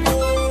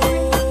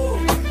loco.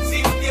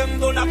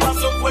 Sintiendo la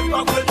pasión cuerpo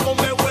a cuerpo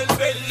me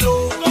vuelve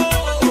loco.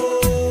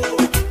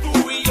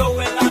 Tú y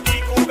yo en la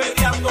disco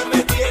peleando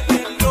me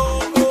tienes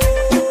loco.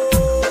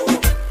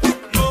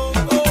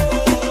 Loco.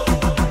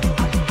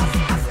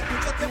 Hace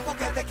mucho tiempo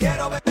que te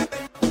quiero ver.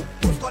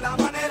 Busco la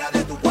manera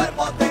de tu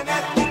cuerpo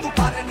tener. Ni tu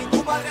padre ni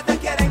tu madre te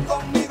quieren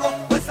conmigo.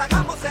 Pues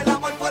hagamos el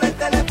amor por el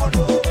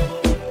teléfono.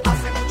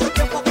 Hace mucho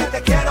tiempo que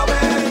te quiero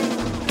ver.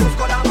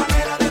 Busco la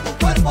manera de tu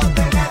cuerpo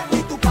tener.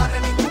 Ni tu padre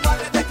ni tu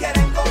madre te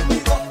quieren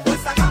conmigo.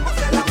 Pues hagamos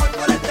el amor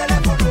por el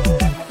teléfono.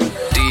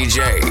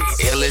 DJ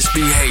Illis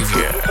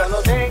Behavior.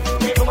 Solo ten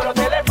mi número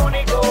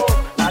telefónico.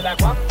 Para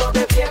cuando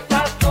te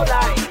sientas sola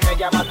y me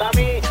llamas a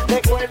mí.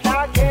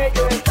 Recuerda que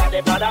yo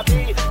estaré para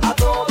ti a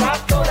todas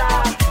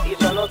horas.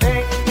 Y solo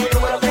ten mi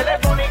número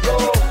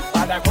telefónico.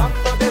 Para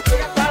cuando te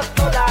sientas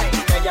sola y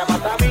me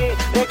llamas a mí.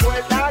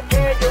 Recuerda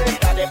que yo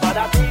estaré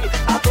para ti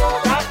a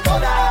todas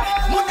horas.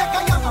 Muñeca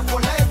llama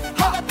por ley,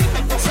 ahora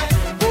dime que sé.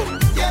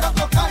 Quiero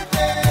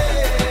tocarte,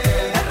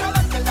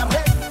 enredarte en la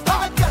red,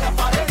 bajarte a la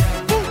pared,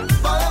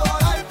 para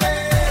devorarte.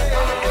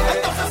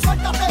 Entonces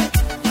suéltame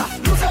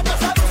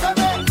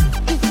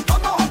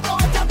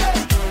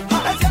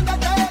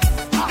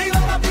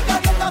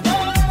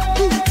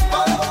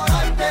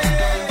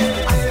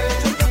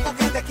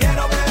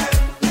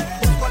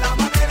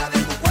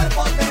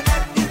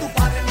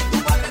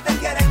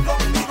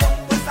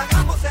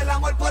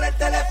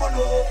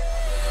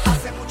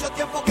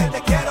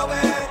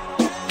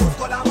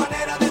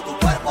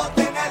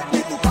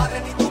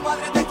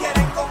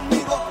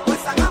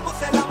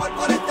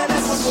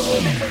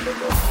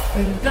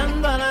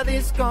Entrando a la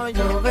disco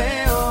yo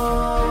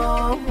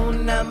veo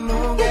una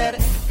mujer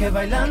que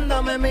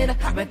bailando me mira,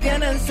 me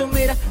tiene en su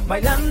mira,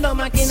 bailando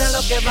maquina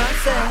lo que va a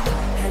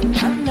hacer.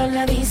 Entrando a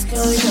la disco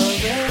yo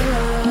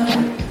veo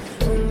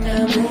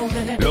una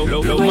mujer.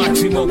 Lo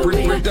máximo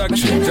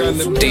Productions on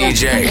the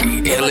DJ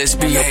Illis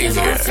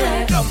Behavior.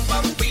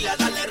 Rompan pila,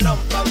 dale,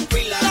 rompan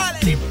pila.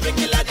 Siempre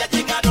que la haya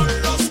llegaron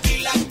los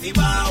kilos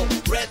activados.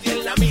 Ready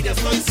en la mira,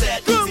 estoy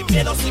set. Sin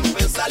miedo, sin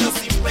pensarlo,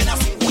 sin pena,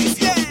 sin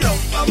juicio.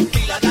 Rompan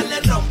pila,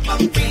 dale,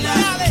 rompan pila.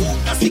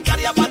 Una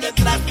sicaria va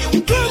detrás de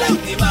un kilo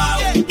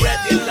activado.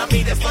 Ready en la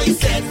mira, estoy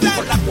set.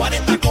 Por la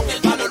 40 con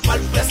el valor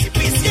para el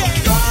precipicio.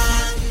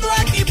 Ando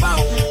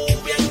equipado,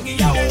 bien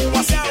guiado.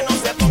 Así que no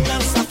se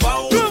pongan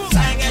zafados.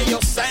 Saben ellos,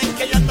 saben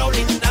que yo ando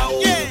blindado.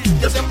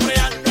 Yo siempre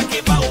ando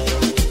equipado.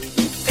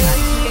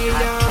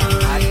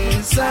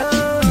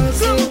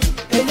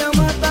 Ella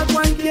mata a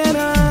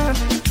cualquiera,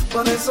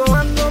 por eso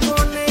ando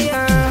con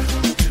ella,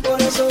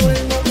 por eso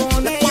duermo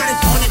con ella.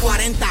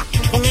 40,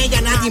 con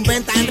ella nadie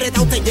inventa,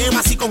 enredado te lleva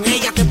así con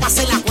ella, que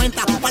pase la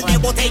cuenta, un par de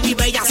botella y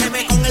bella, se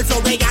ve con el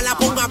flow de ella, la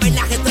pongo a ver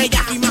las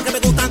estrellas, y más que me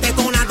gustan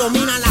tetona,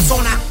 domina la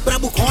zona,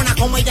 bravucona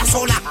como ella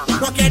sola,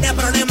 no quiere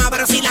problema,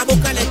 pero si la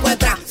busca la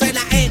encuentra, se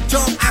la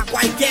echo a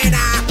cualquiera,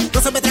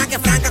 no se me traque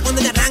franca,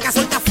 cuando ella arranca,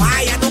 suelta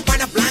falla, no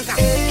para blanca.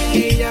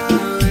 Ella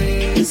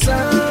es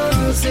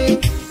así,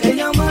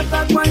 ella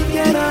mata a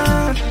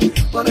cualquiera,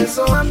 por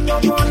eso ando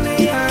con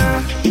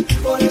ella,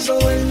 por eso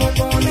duermo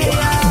con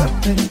ella.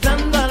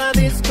 Entrando a la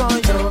disco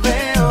yo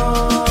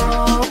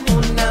veo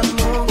una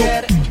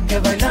mujer que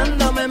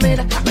bailando me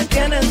mira, me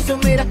tiene en su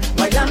mira,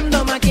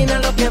 bailando maquina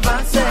lo que va a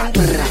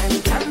hacer.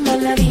 Entrando a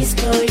la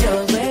disco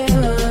yo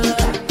veo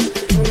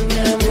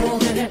una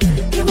mujer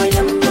que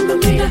bailando me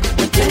mira,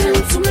 me tiene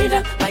en su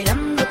mira,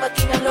 bailando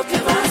maquina lo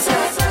que va a hacer.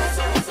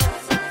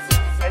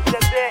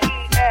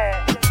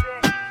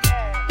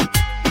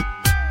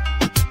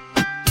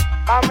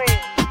 A mí,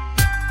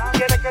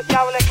 quiere que te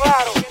hable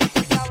claro.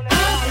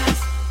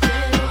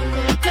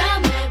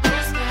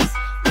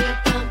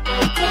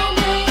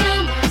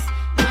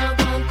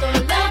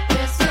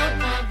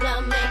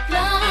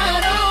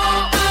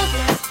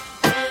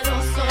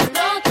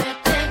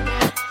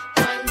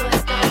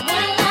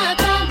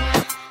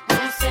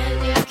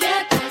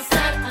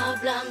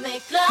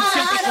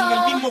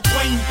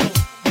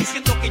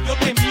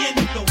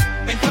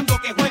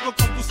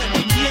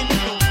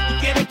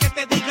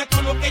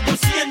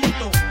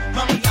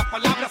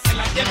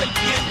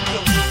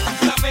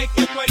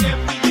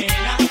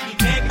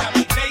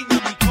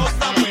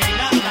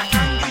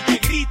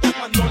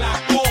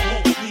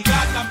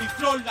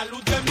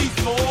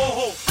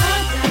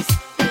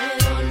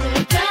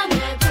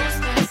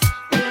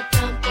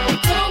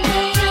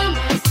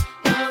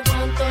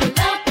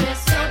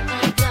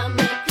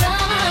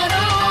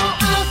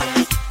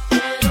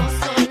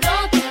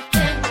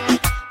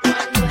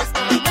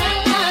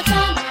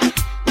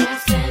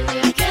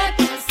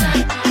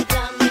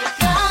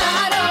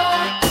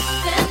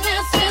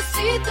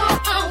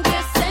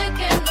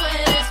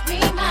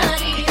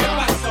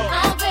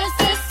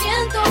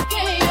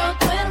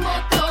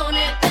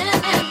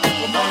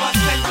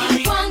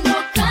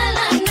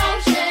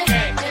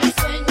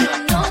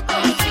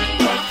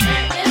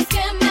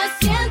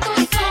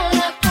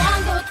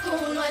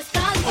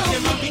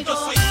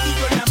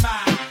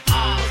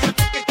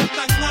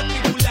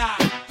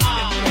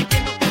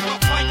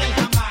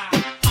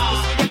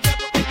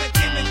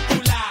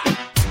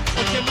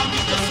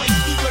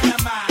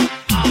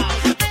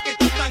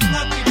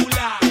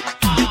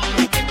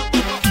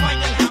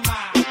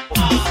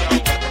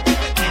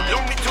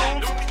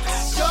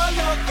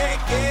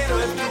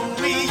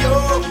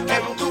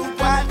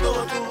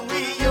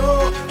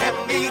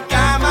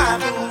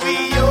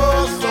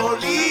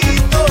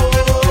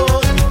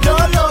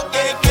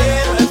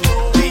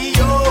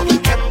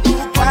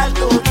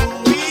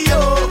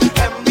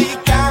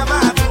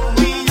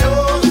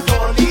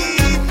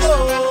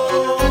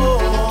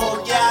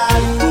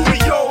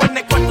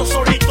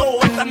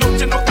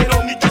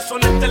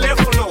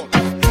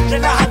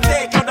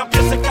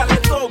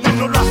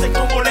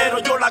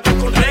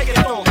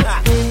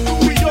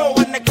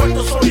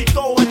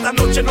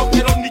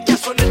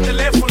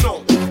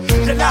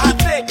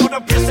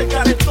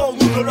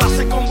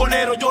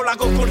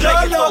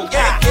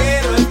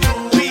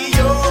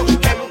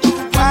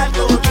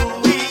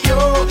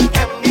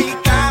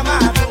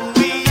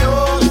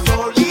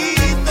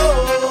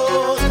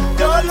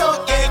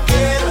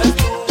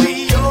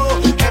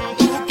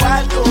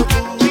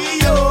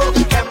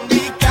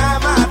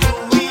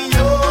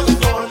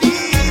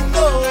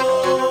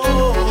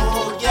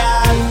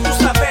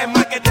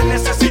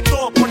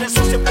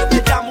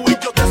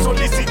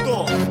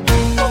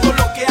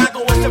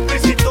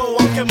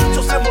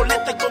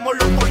 Como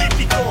los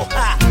políticos,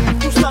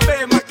 tú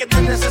sabes más que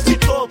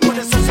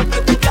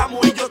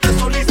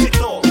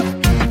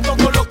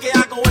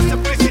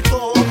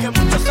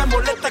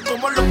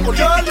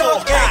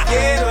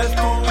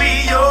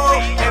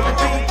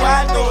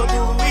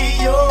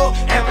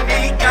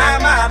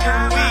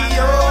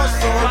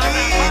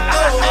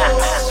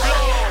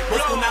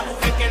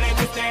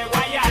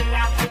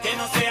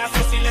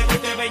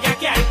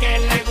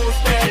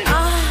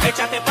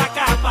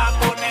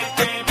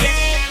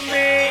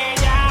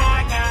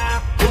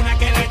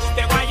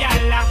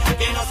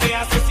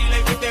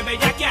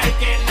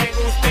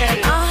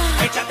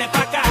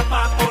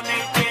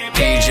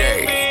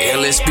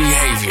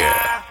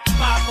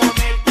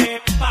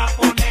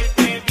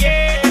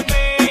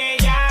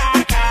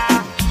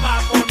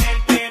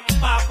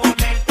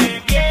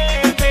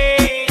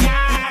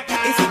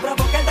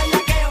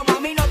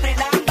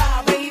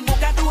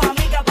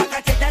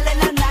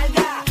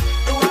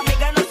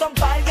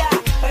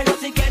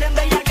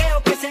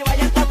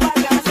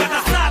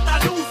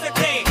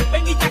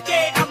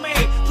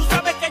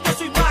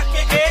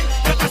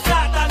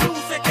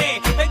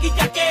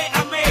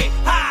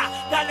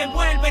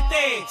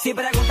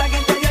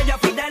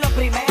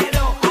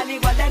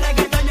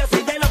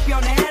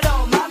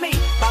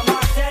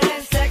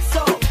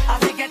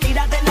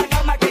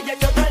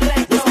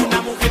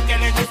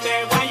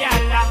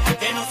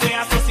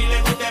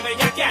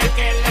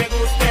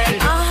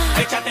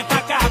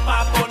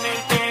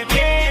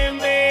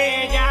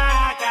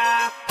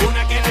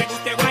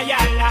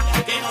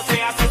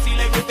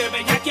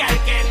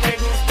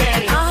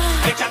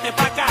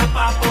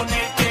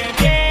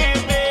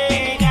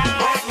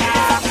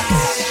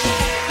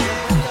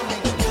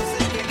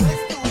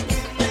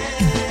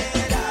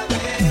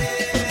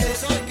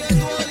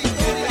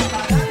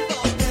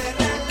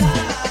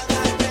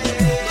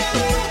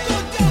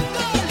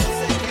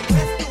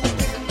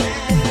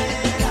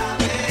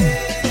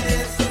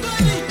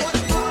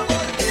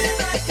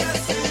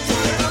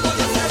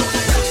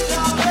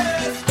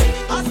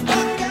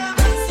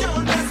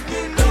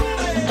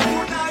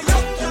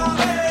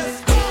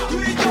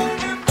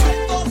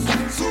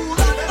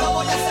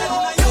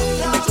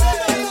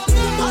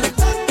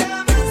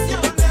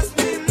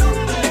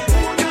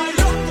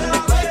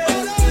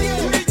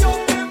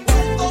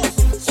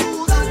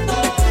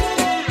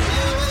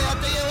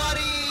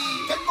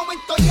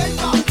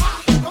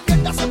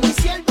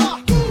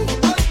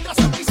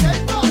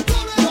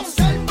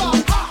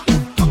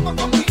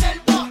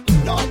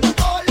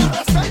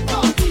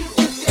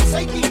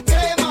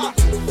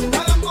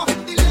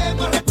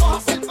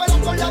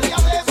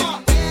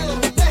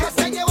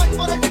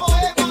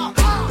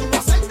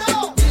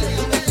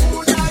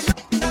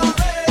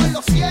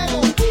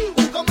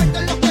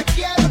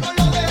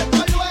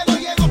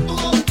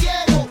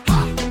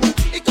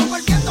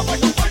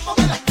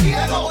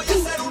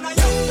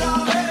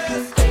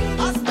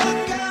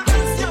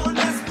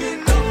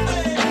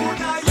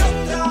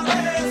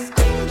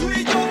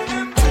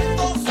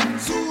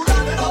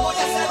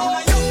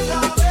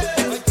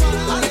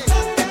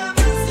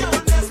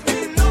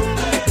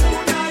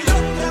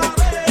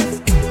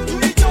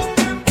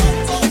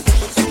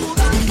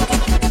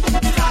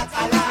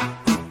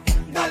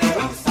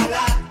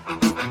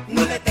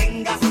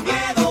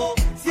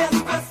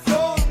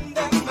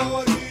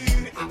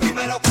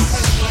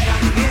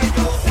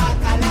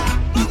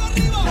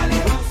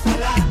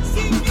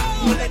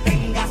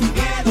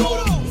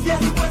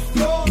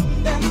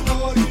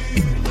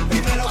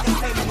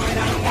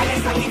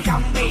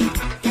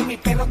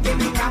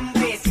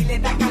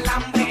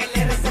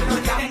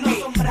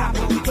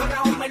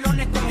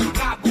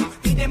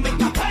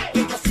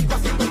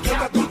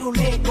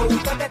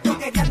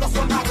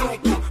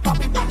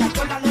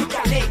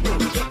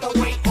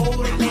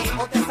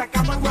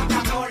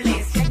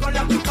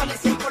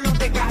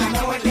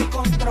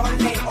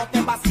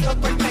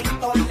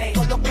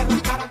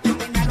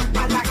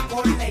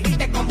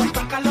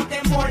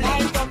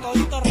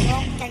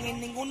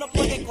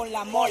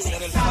la mole.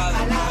 Ser el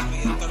padre, mami,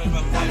 esto es el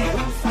papel.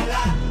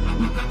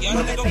 Y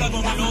ahora te toca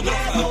con el otro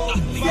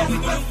fantástico. Papi,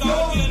 tú nunca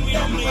olvides mi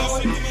nombre, yo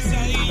soy tu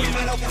mesadilla.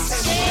 Primero que se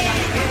muera,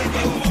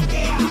 que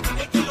moquea,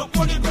 el que lo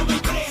pone como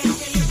estrella,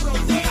 que le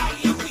frontea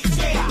y le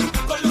pichea.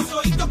 Con los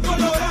ojitos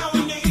colorados,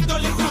 el negrito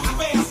le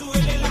trampea.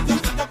 Súbele la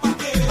capita pa'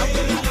 que vea.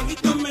 Los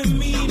lejitos me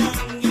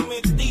miran y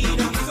me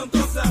tiran, son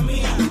cosas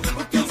mías.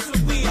 Busquen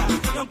sus vías,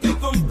 y aunque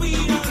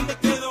conspiran, de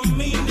que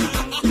dominan.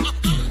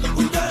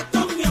 Ustedes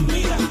también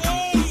miran.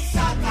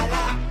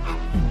 Sácala,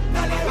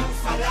 dale,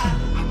 úsala,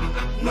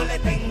 no le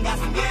tengas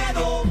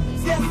miedo,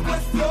 si es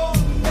cuestión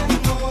de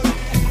amor.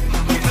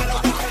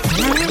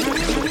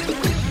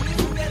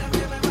 Supiera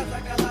que me pasa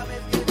cada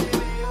vez que te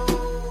veo.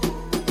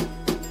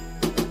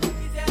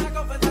 Quisiera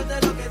confesarte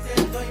lo que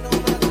siento y no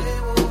me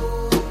atrevo.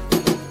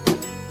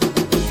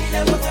 Y la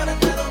emoción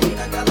te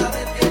domina cada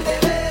vez que te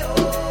veo.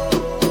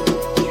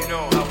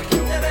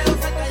 Te veo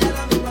cerca y a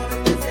la misma vez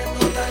me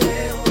siento tan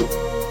lejos.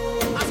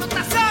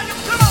 Si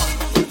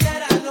tú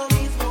sintieras lo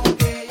mismo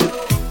que yo,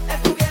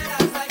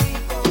 estuvieras aquí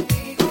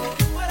conmigo.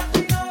 Fueras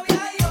mi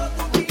novia y yo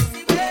tu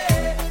príncipe.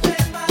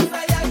 Ven más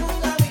allá que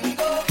un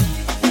amigo. Si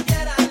tú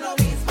sintieras lo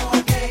mismo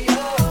que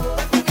yo,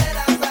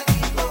 estuvieras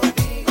aquí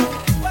conmigo.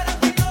 Fueras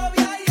mi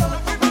novia y yo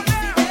tu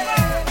príncipe.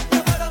 Yo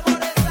muero por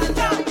estar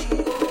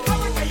contigo.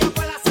 Como que yo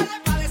pueda hacerle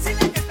para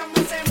decirle que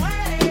también se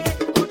muere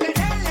por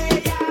tenerle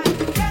ya.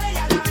 Quiere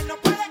ya la vez no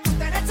puede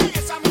contenerse y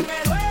eso a mí me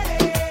duele.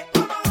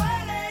 Como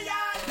duele ya.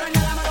 No hay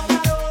nada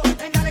malo,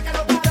 es nada que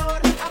lo valor.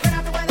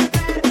 Apenas tú puedes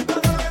ver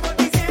todo lo que voy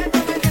diciendo.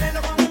 Me tienes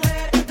loco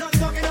mujer, no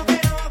digo que no,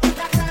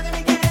 la clave de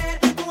mi querer.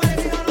 Tú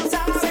eres y no lo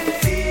sabes.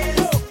 Sí,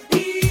 lo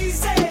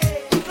hice,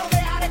 no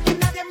dejaré que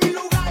nadie en mi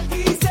lugar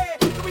quise.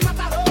 Tú mi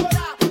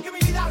matadora, que mi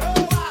vida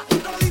roba.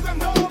 No lo digo en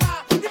broma,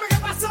 dime qué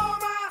pasó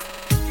más.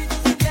 Si tú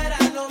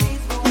sintieras lo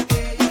mismo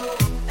que yo,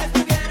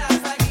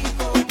 estuvieras aquí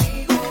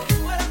conmigo.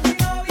 Fueras mi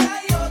novia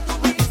y yo tu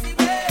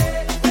príncipe.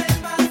 Ven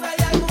más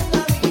allá que un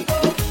amigo.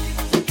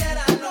 Si tú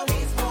sintieras lo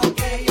mismo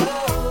que yo,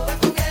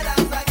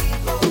 estuvieras aquí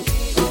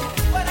conmigo.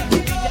 Fueras mi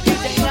novia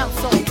y yo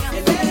tu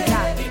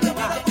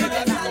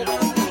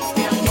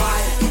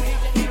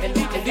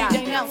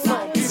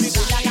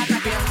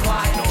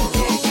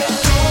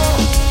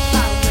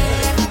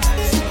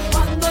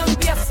Cuando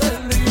empieza el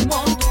ritmo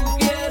tú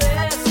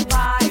quieres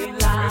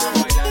bailar.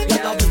 Ya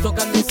te has visto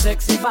que mi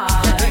sexy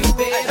body,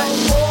 pero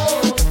por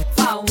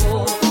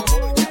favor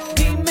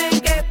dime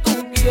que tú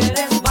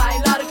quieres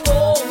bailar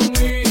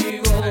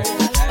conmigo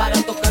para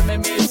tocarme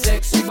mi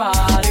sexy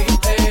body.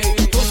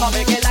 Hey, tú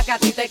sabes que la que a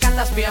ti te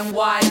cantas bien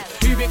guay.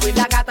 Y Vico y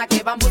la gata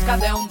que van busca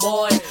de un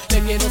boy. Te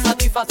quiero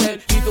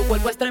satisfacer y tu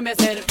cuerpo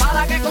estremecer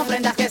para que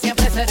comprendas que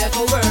siempre seré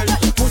tu girl.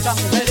 Muchas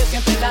mujeres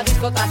siempre en la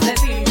disco tras de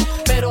ti,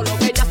 pero lo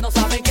que ellas no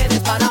saben que eres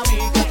para mí,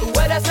 que tú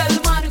eres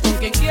el man con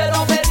quien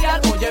quiero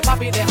pelear. Oye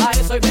papi, deja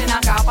eso y ven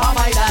acá pa'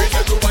 bailar. Y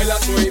que tú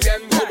bailas muy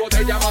bien, ¿cómo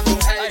te llamas tú?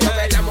 Hey, yo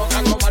me llamo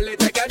Tango Marley,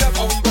 te quiero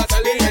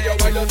complacer. Y que yo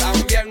bailo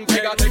tan bien,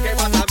 fíjate que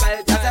vas a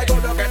ver. Te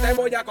aseguro que te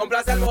voy a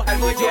complacer, mujer,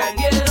 muy bien.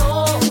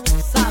 Quiero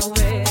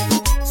saber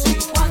si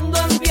cuando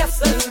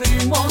empieza el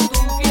ritmo tú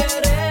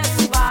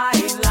quieres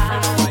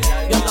bailar.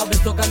 Ya te has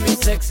visto que mi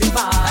sexy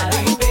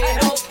body,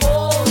 pero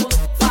por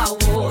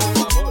favor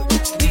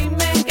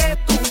dime que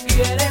tú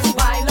quieres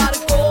bailar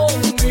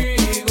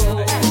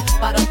conmigo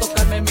para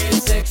tocarme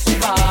mi sexy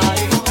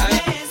body.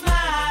 Es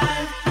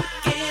mal,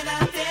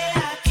 quédate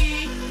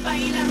aquí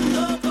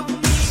bailando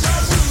conmigo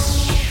tú,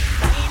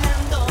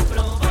 bailando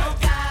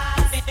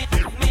provocas,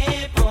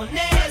 me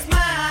pones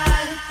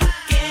mal,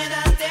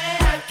 quédate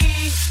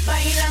aquí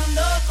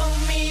bailando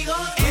conmigo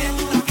tú. Eres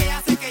tú la que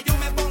hace que yo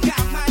me ponga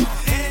mal,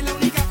 eres la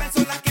única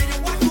persona que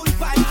yo voy a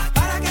culpar,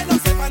 para que lo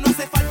sepa no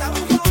hace falta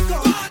un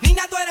poco,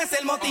 niña tú eres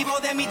el motivo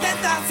de mi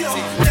tentación,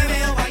 te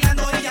veo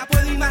bailando y ya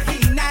puedo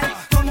imaginar,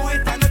 como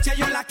esta noche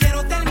yo la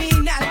quiero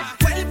terminar,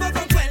 cuerpo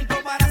con cuerpo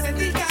para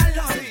sentir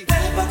calor,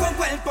 cuerpo con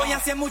cuerpo y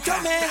así es mucho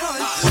mejor.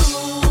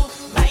 Tú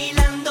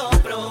bailando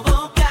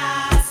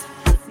provocas,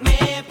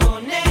 me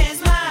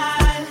pones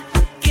mal,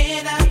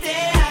 quédate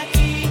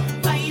aquí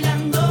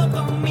bailando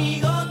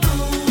conmigo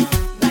tú,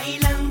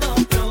 bailando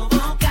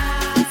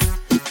provocas,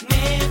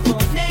 me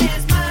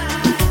pones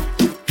mal,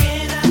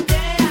 quédate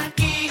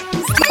aquí.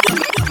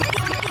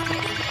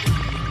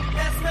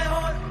 Es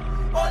mejor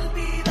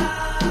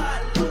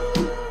olvidarlo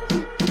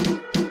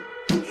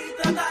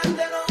y tratar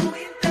de no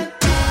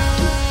intentarlo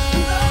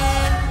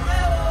de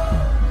nuevo.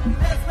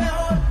 Es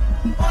mejor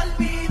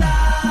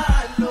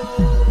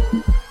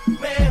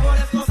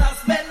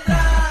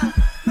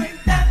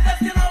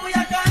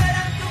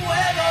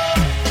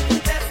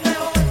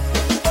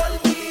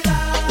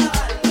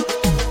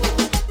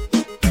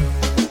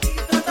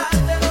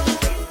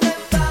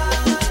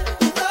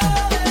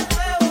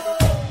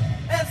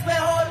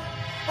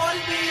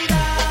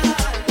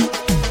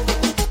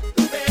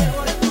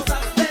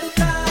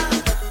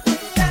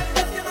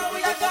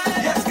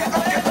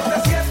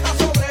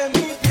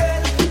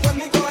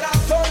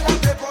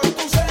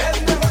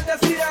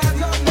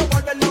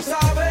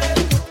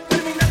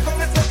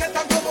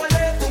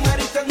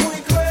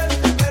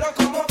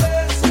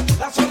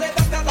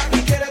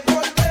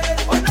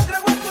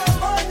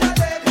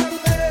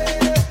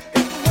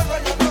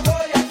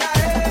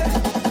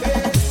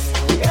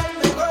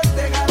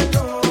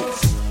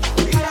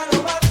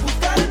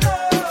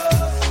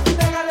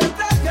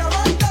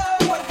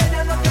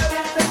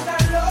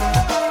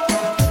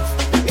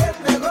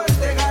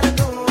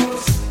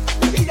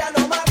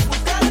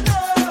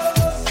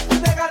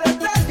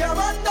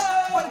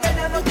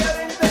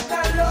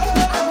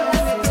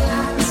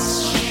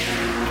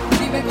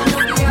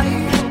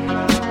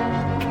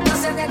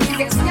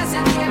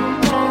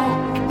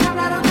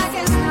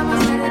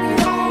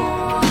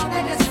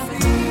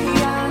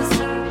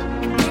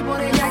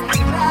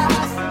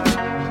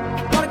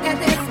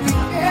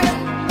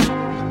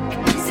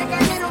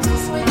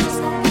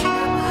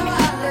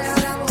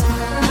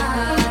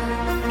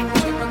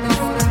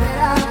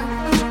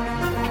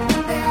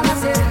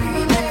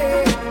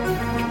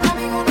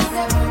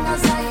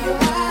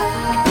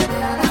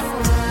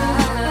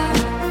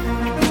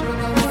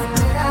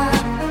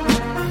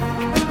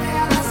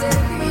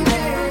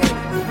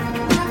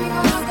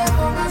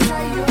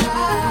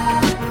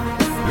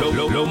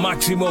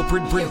Maximo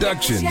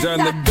Productions on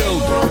the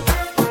builder.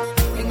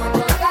 En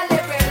otorgarle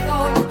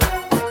perdón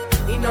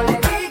y no le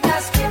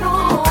digas que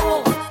no.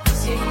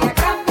 Si ella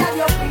cambia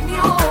de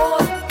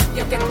opinión y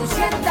aunque tú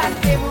sientas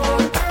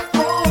temor, en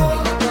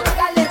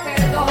otorgarle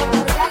perdón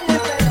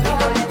y no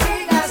le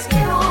digas que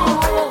no.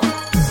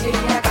 Si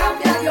ella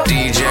cambia de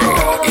opinión,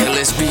 DJ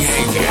Illis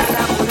Behavior.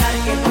 déjala volar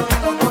que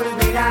pronto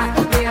volverá.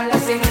 Déjala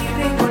seguir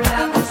y no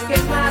la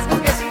busques más,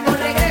 porque si no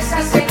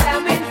regresa se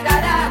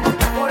lamentará,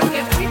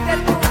 porque fuiste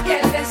tú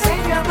quien te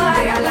enseñó a amar.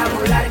 Déjala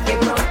volar que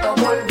pronto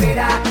volverá.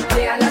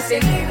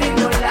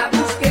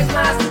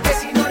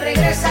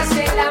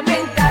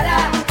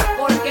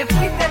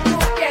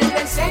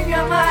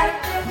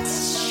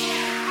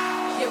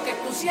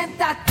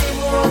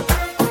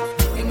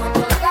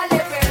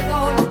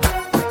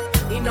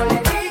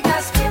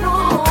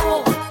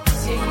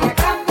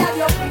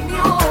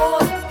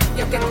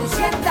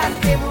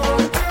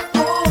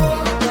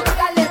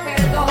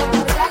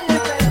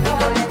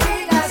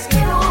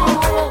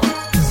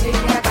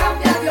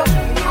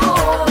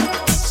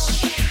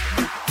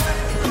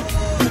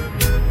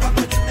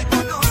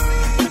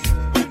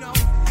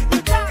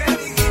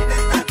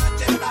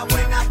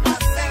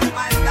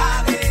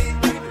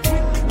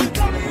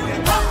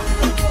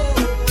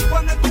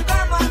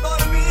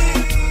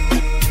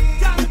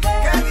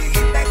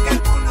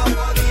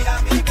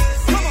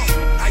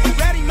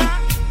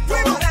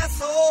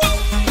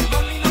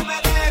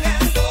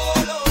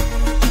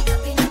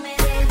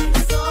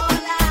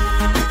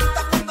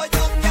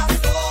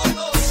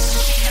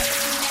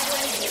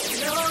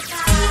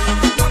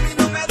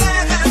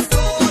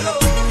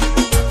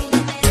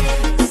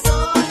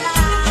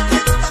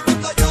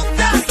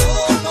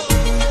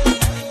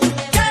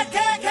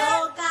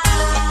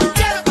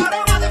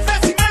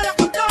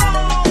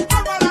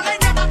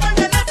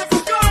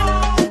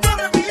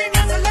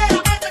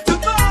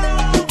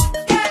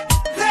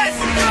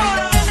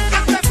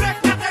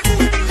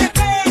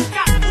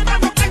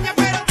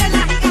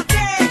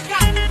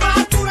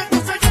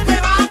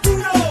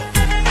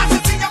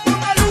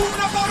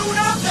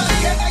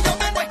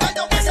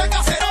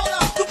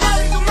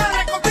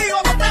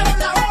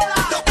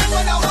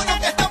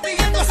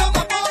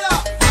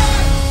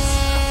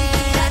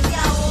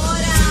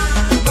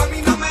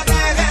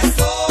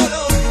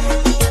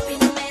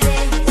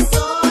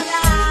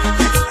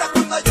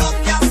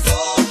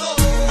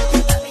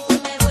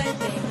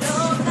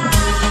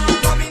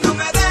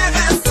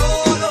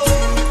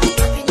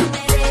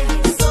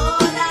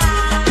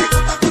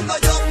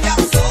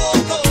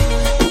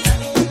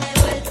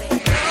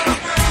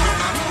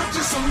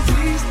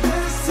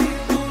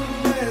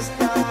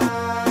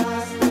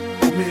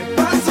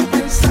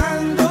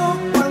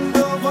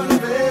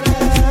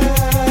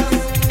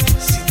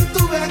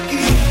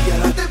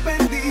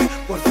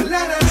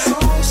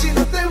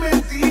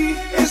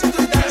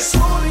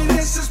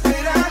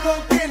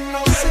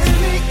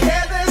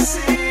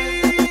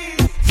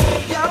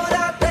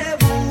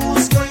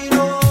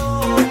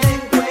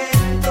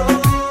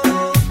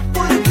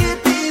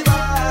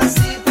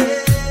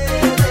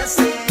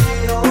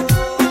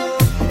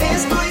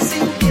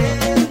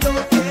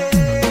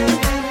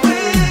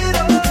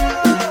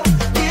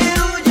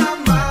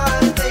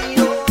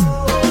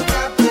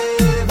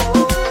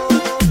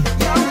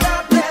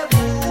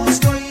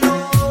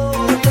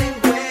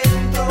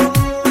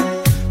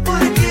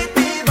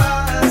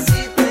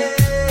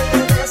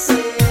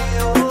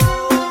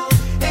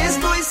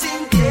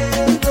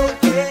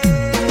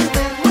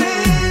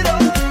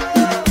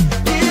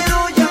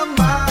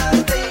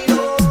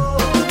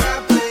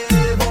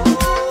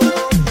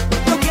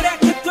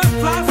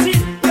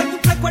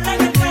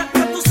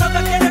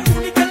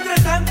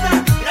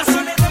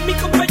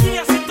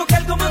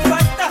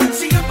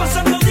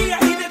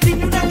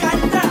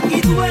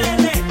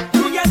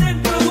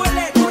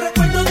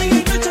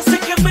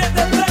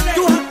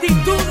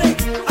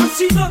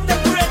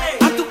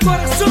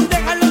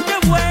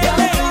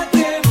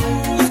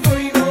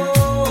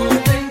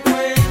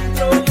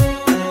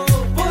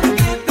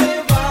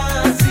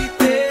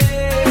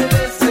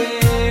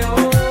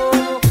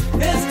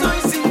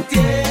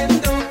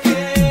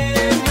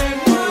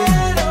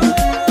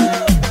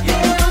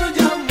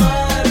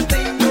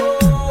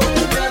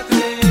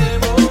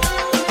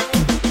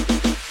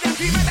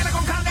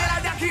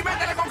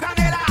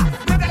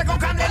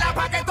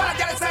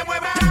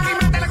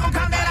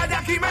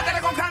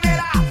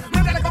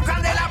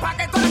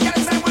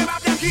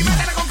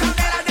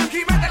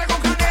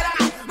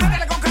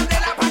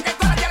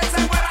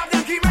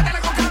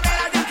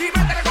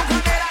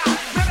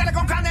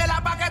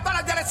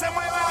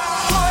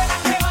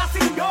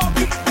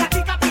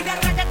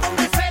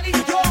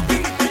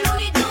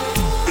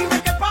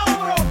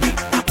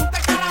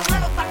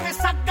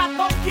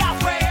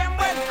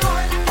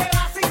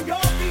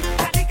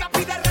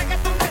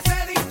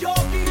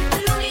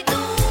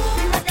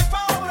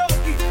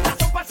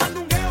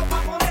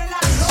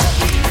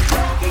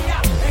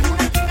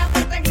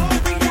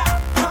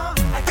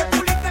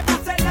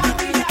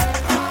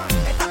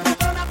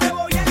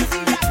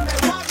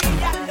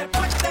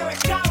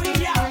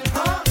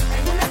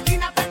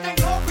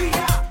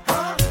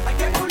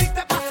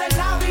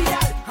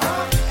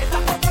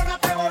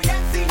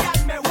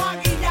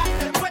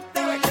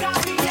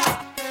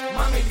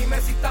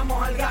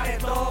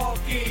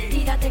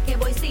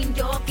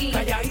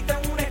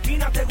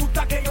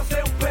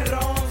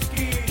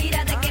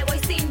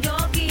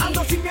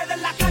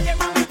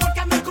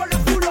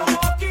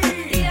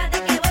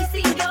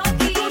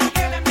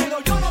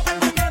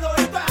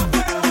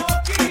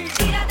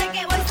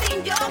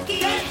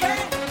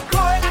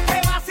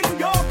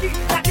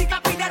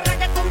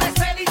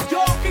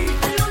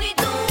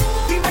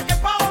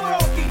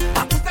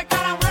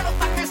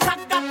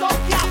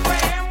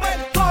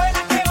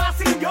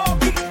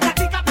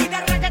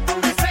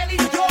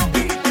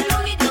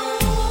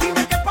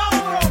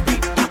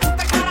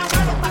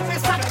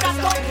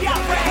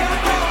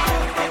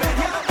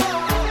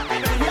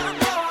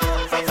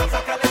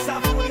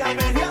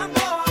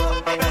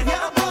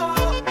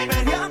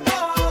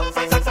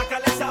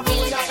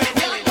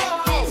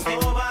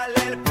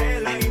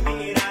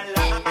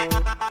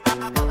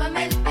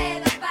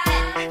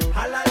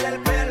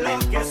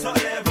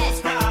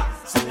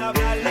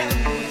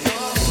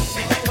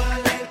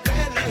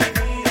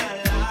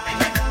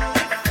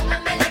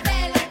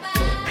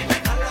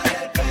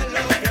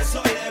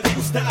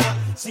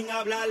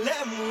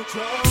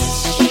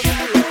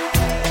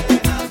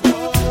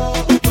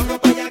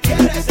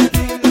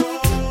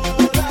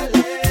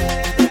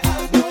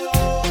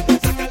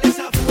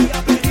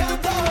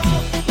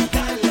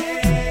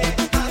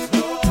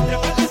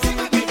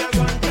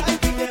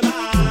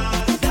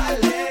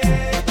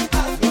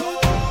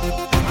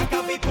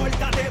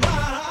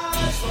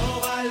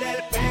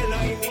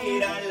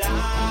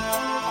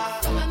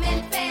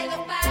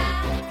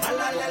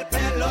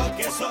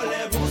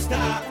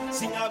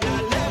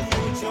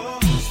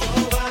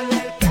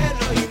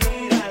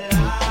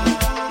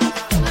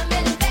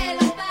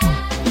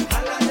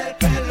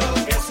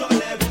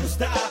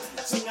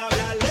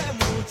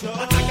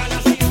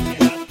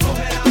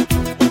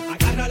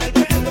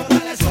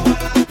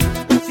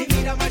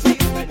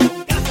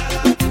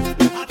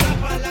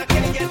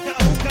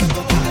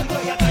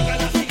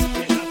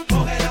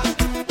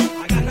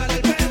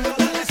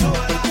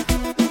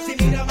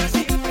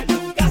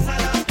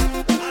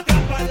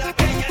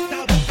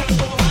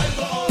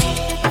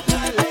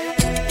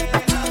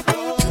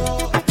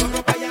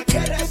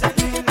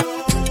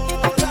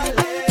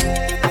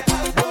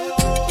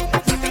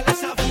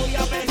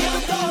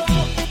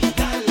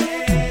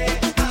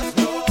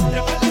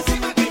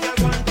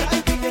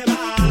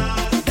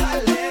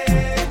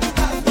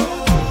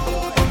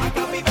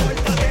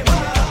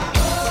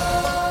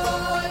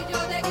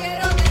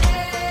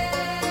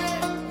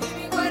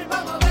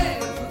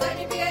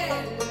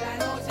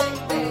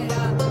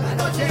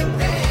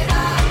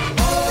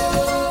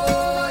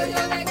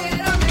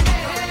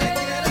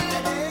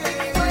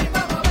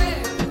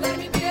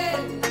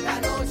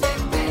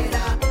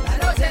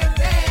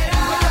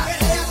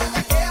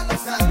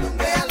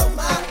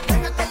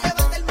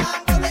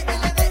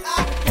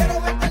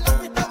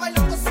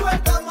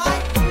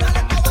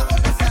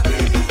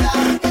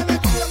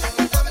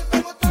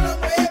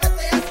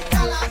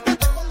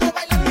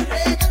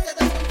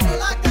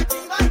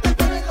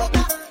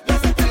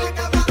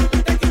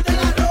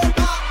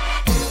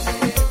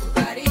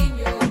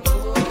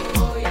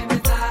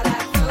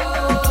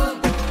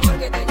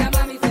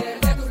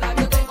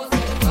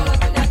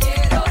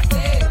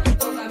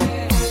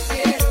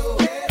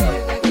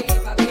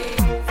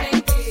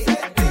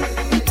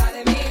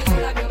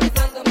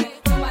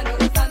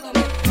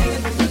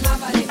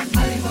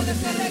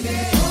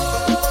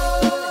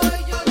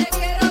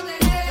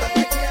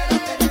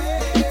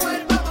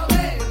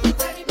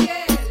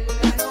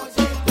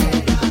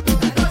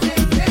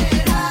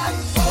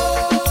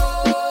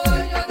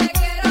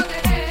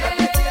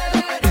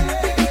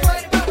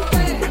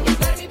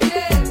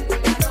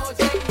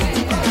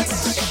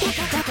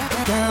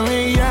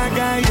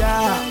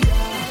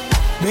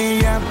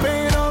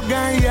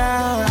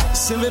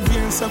 Se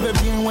ve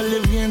bien, huele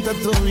bien, está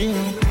todo bien.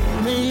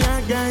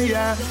 Bellaca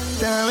ya,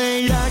 está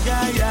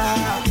bellaca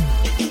ya.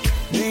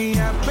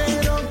 Bella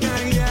pero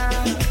calla.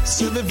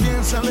 Se ve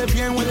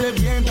bien, huele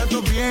bien, está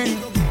todo bien.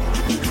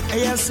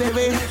 Ella se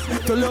ve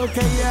todo lo que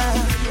ella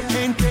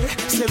gente,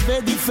 se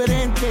ve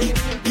diferente.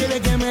 Quiere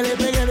que me le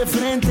pegue de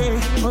frente.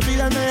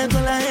 Olvídame de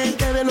toda la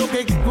gente, de lo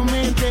que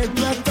comente.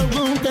 Tú estás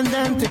con un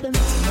cantante.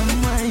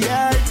 Vamos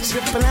allá, se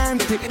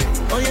plante.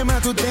 Oye, ma,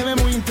 tú te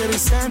ves muy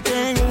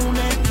interesante. En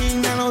una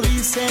esquina no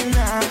dice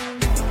nada.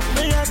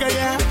 Venga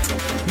callar,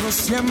 no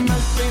seas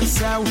mal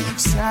pensado,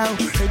 sao.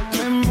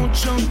 Esto es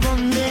mucho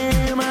con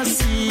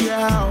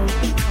demasiado.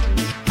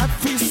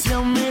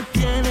 Afición me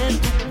tiene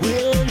tu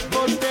cuerpo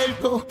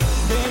terco.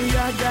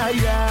 Bella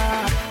calla,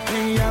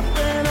 bella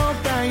pero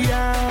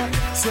calla.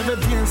 Se ve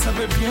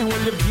bien,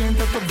 huele bien,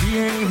 está todo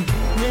bien.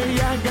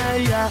 Bella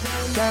calla,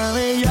 está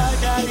bella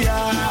calla.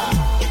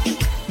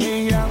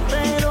 Bella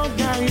pero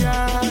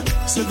calla.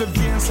 Se ve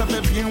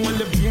bien,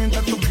 huele bien,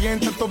 está todo bien,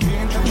 está todo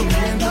bien, está todo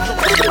bien, está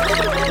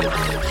todo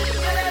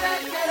bien.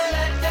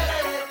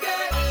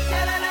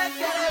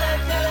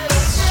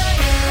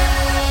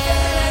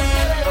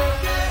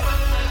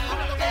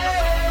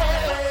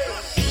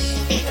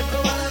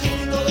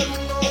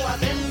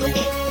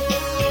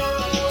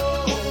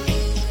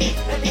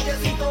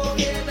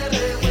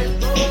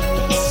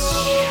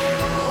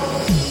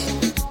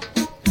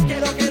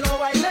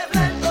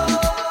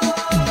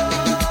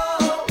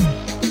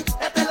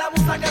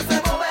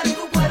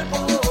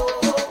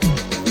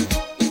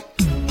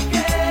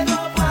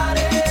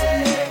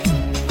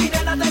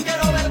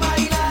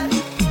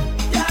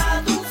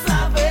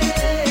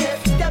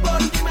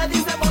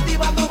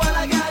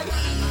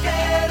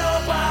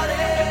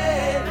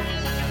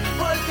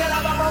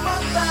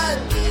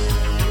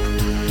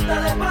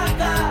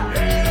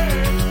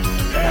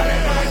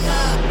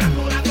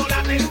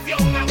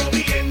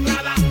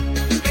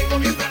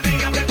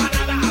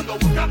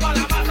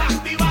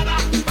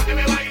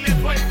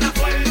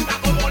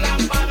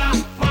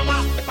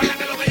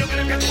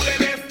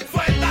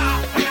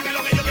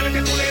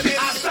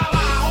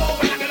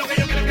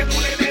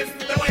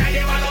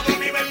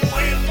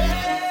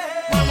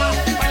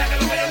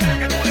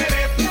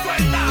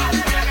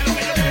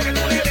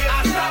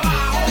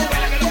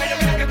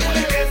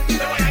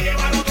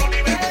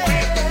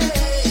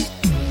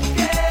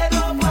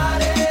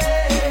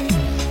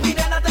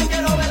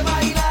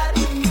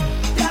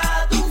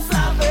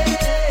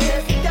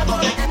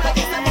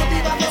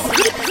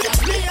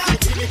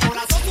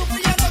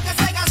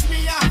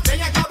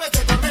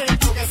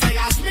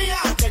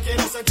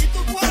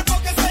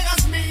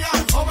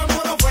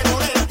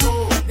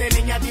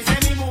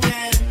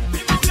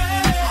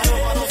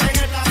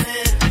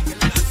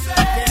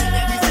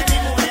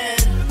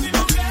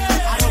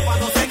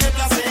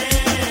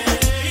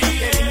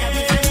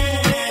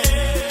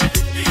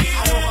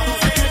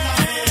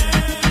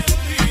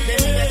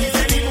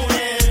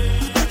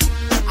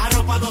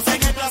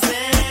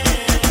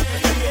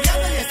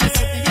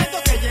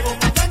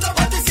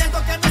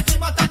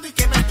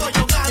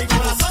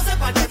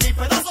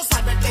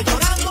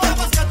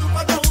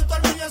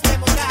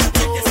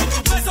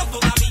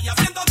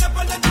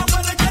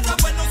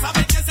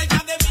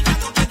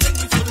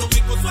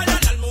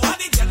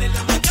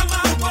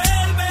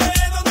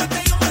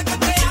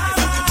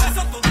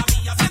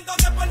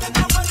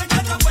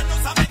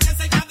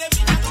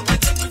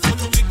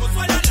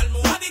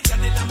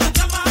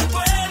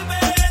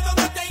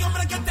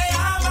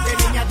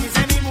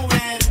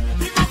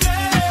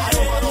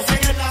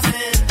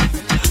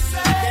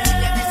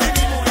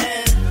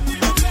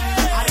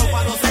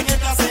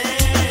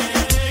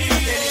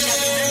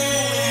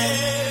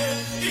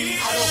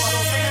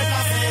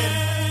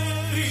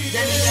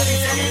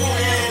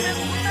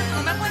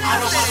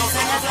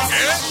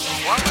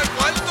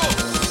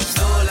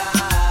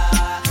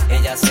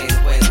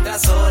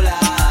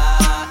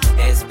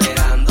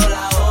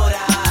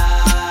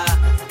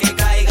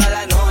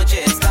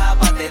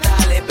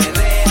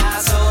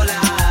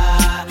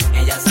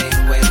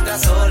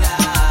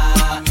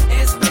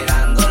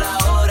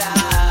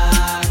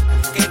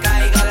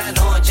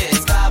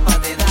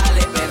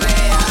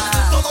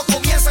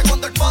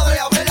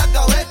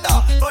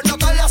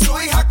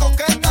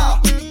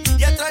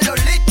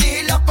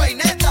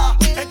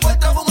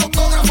 Encuentra un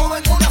autógrafo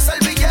en una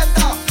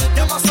servilleta.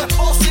 Llama a su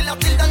esposa y la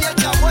tilda ni el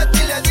cahuete.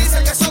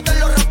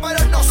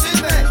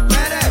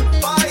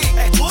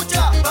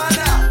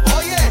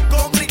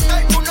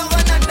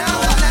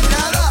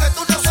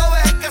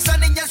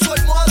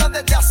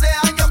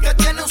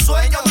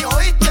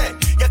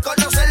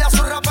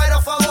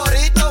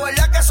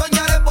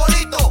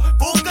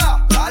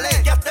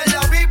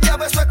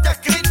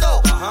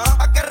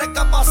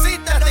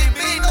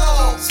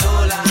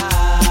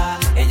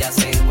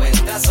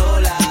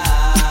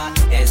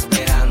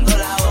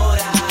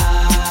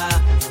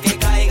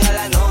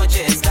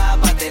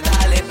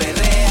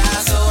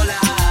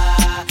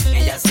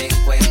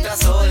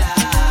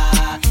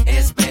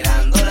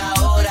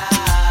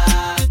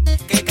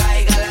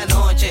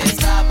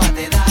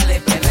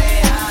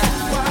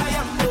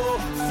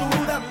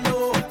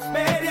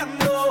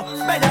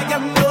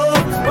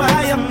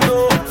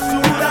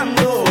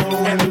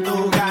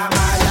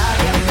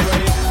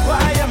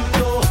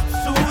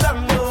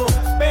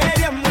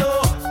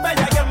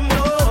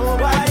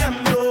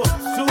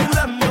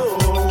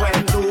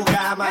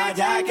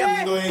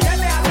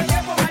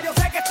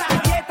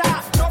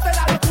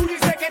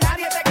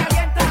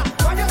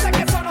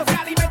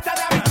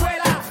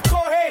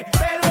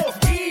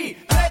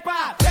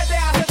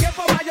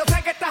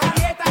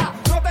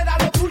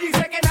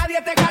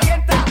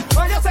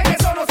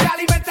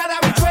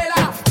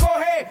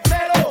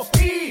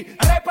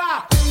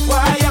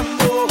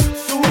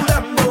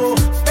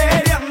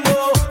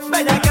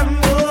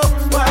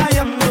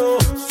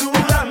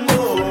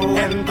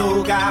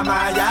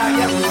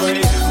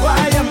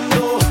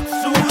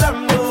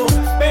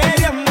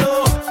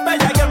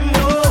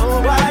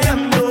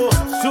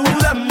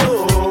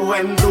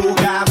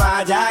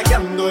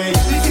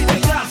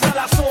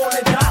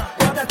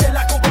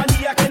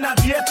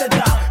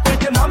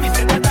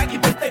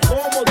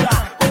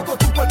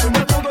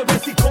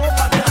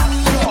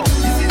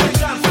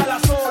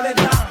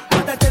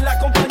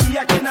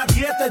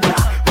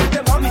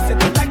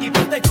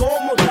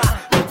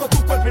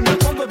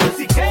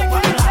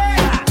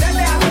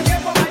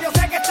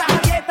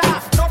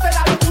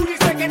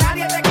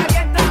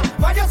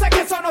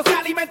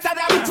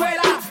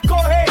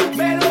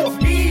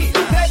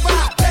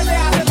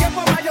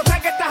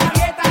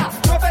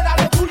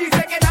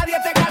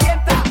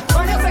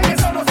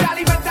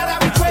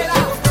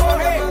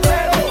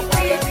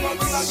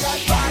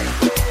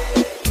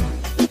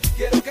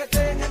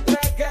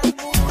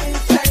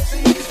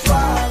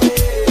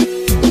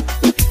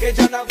 que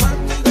ya no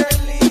aguanto y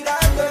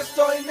delirando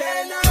estoy,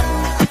 nena.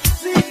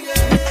 Sigue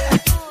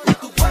con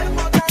tu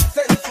cuerpo tan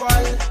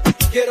sensual.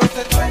 Quiero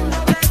ser dueño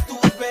de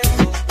tus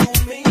besos, tu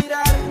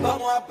mirar.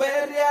 Vamos a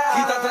perrear.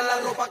 Quítate la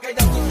ropa que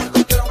ya tú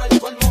sueltas. Quiero ver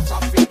tu hermosa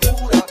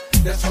figura.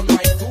 De eso no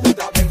hay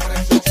duda, ven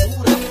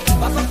preciosura.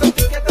 Vas a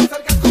sentir que te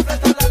acercas,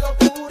 completa la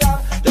locura.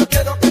 Yo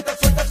quiero que te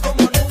sueltes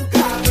como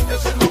nunca.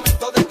 Es el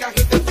momento de que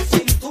agites tu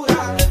cintura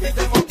y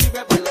te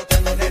motive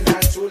bailando, nena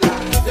chula.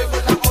 Llegó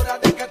la hora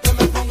de que te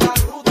me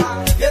pongas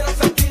ruda. Quiero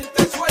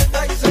sentirte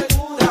suelta y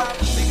segura.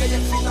 Sigue y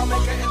excítame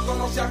que esto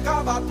no se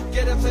acaba. Tú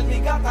quieres ser mi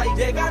gata y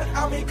llegar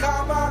a mi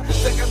cama.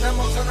 Sé que te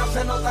emociona,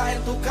 se nota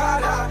en tu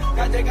cara.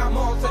 Ya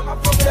llegamos, se me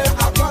pone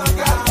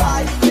apaga.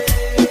 Baile,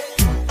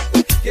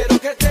 quiero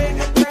que te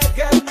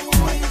entregues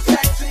muy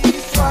sexy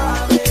y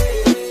suave.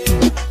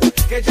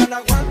 Que ya no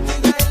aguanto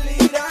y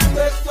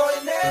delirando estoy,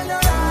 nena.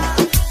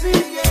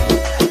 Sigue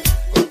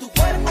con tu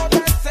cuerpo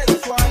tan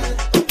sensual.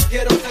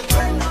 Quiero ser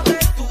dueño de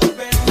tus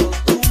besos,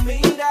 tu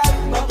mirar.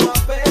 Vamos a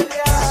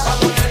pelear.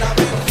 Vamos, nena,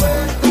 ven,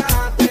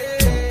 suéltate.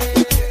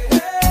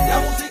 La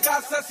música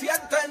se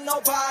siente, no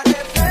pare,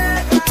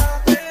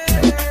 pégate.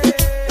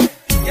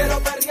 Quiero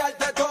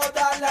perrearte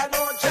toda la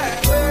noche.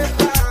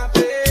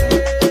 Suéltate.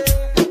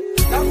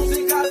 La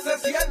música se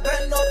siente,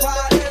 no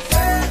pare,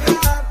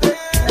 pégate.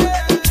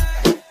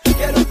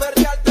 Quiero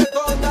perrearte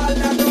toda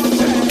la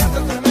noche. Ya te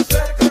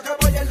estremecer, creo que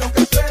voy a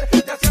enloquecer.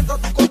 Ya siento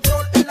tu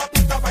control en la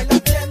pista, baila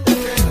bien.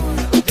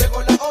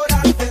 Llegó la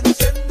hora de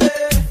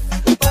encender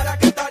para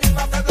que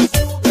tarima te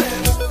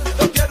desnudes.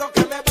 Yo quiero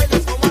que me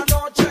bailes como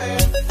anoche,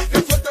 que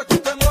sueltes tu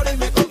temor y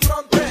me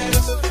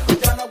confrontes.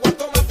 Ya no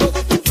aguanto más todo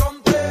tu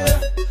fronte.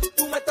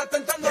 Tú me estás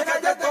tentando,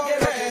 cállate,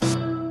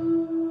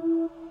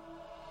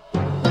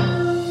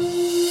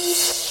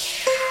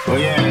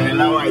 Oye, en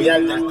la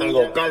Vallarta está el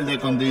Gocalde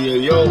con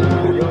DJ Joe.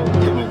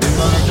 Y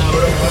metiéndole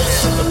cabrón, oye,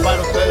 esto es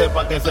para ustedes,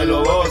 para que se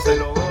lo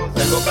gocen.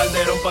 Tengo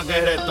calderón para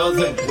que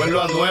retocen.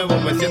 Vuelvo a nuevo,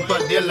 me siento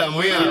al día en la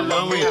mía,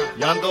 mami.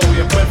 Ya ando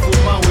bien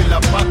perfumado y la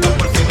pata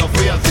por si no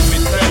fían sin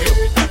misterio.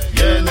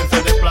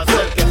 Llénense de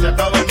placer, que se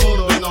acaba el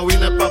mundo y no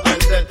vine pa'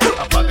 perder.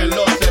 Apaguen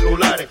los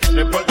celulares,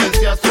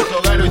 repórtense a sus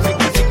hogares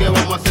y sí que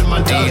vamos a hacer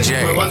maldades.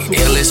 Muevan su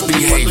Illest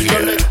cuando yo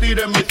les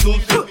tire mi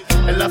sucio.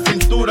 En la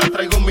cintura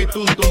traigo mi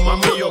tuntum,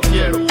 mami, yo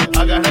quiero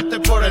agarrarte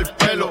por el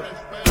pelo.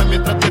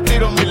 Mientras te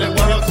tiro mi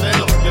lenguaje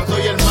obsceno, yo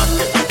soy el más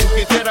que tú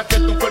quisieras que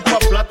tu cuerpo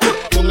aplaste.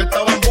 Con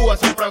esta bambúa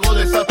siempre hago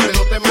desastre,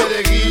 no te me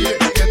desguille,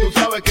 que tú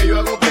sabes que yo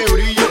hago que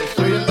brille.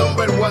 Soy el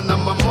number one, nada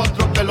más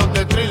monstruo que los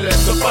de Thriller.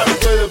 Esto es para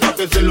ustedes, para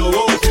que se lo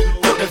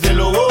gocen, para que se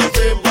lo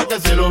gocen, para que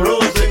se lo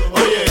rocen.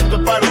 Oye, esto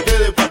es para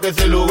ustedes, para que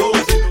se lo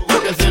gocen, para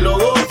que se lo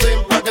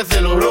gocen, para que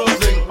se lo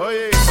rocen.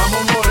 Oye,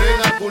 vamos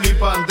morena,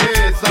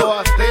 culipandea, esa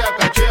batea,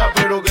 cachea,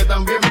 pero que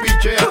también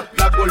pichea.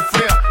 La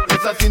golfea,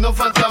 esa sí no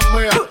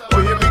fantasmea.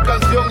 Oye mi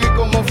canción y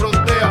como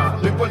frontea.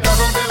 No importa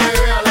dónde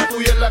me vea, la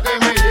tuya es la que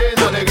me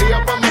llena.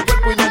 Alegría pa' mi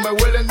cuerpo y no me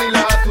huelen ni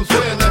las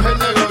azucenas. Es el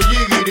negro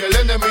Yigiri, el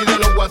enemy de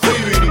los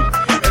guasibiri.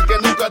 El que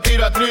nunca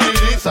tira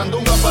trilili.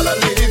 Sandunga pa' la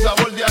liri,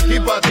 sabor de aquí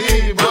pa'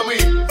 ti,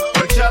 mami.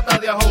 Horchata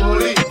de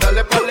ajonjolí,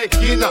 dale pa' la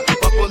esquina,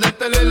 pa'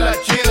 ponértela en la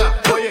china.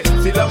 Oye,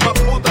 si las más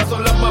putas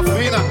son las más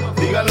finas,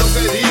 digan lo que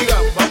digan,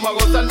 vamos a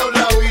gozarnos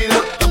la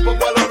vida.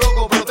 Tampoco a lo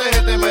loco,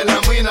 protégete,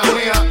 melamina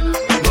mía.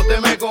 No te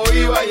me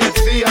cohibas y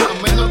exija, a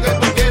menos que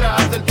tú quieras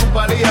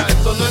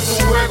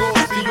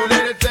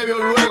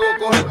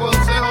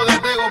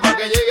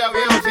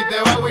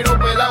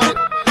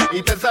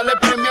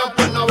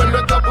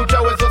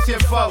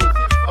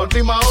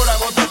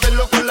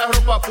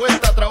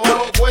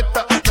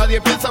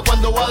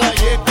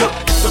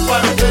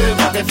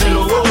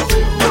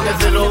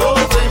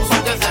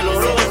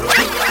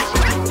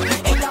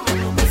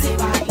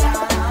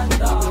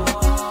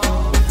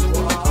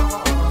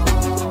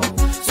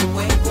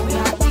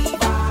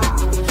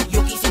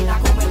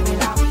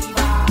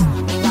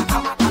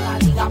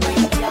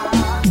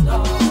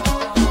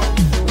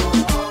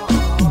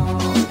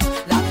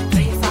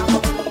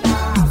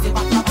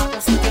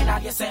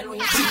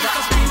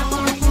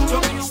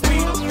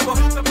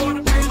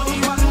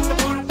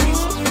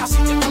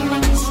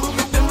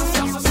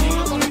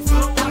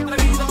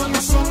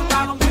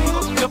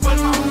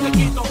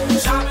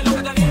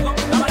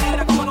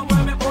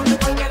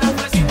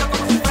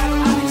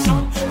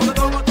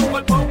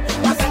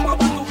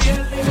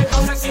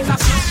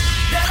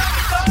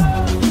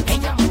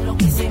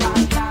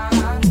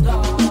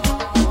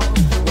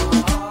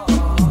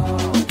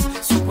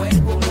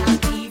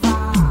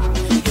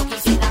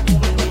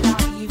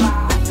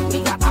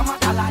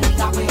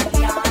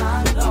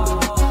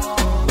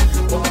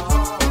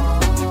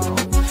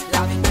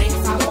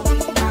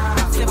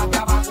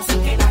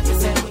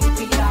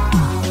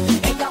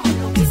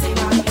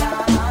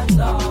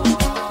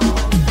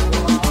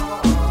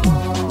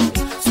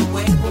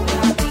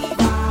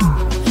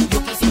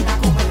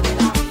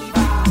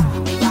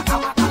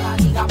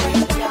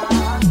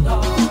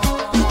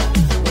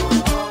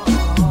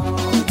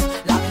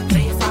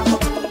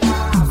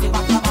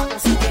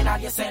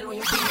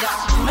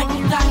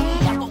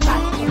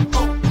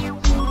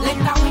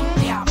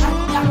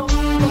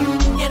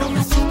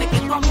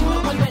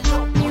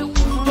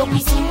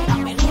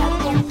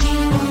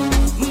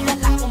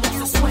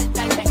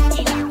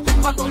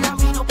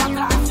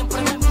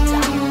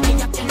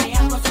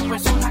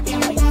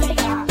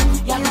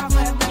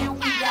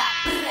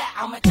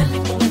meterle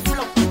con el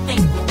flow que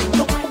tengo.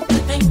 Yo me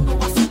entretengo,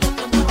 así que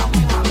te mueva,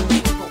 me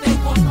mantengo. Te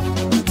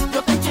conozco,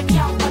 yo te he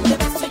chequeado un par de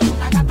veces y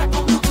una gata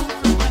como tú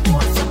lo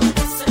mejor se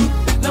merece.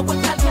 Me voy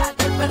a callar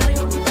del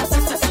perreo y te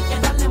haces así que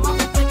darle más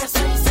que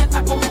 6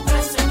 Z como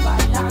crece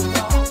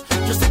bailando.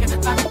 Yo sé que te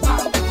está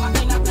gustando,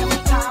 imagínate mi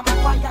cama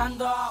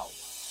guayando.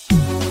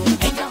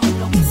 Ella me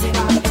lo quise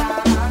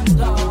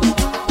bailando.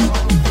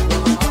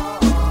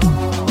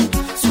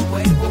 Su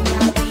cuerpo me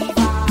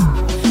activa.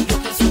 Yo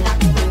quisiera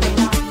comerme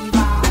la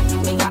viva.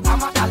 Mi gata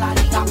mata la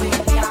liga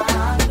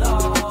peleando.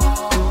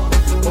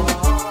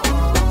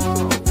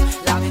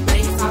 La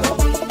destreza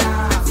domina.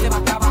 Se va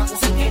trabajo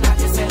sin que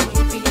nadie se lo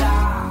impida.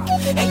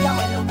 Ella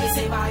me lo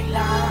quise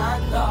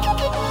bailando.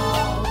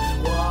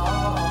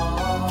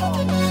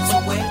 Su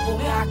cuerpo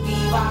me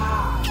activa.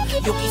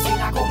 Yo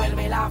quisiera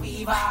comerme la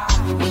viva.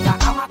 Mi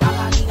gata mata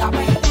la liga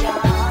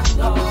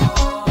peleando.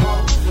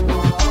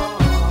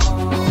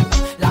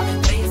 La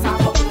destreza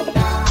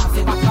domina.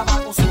 Se va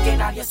trabajo sin que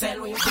nadie se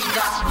lo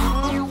impida.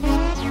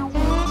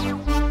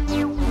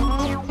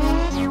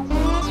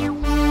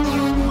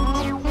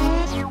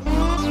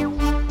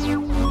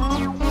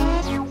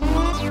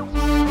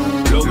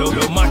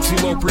 Lo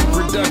Máximo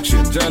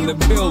Productions on the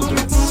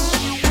building.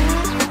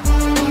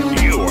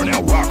 You are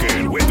now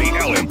rocking with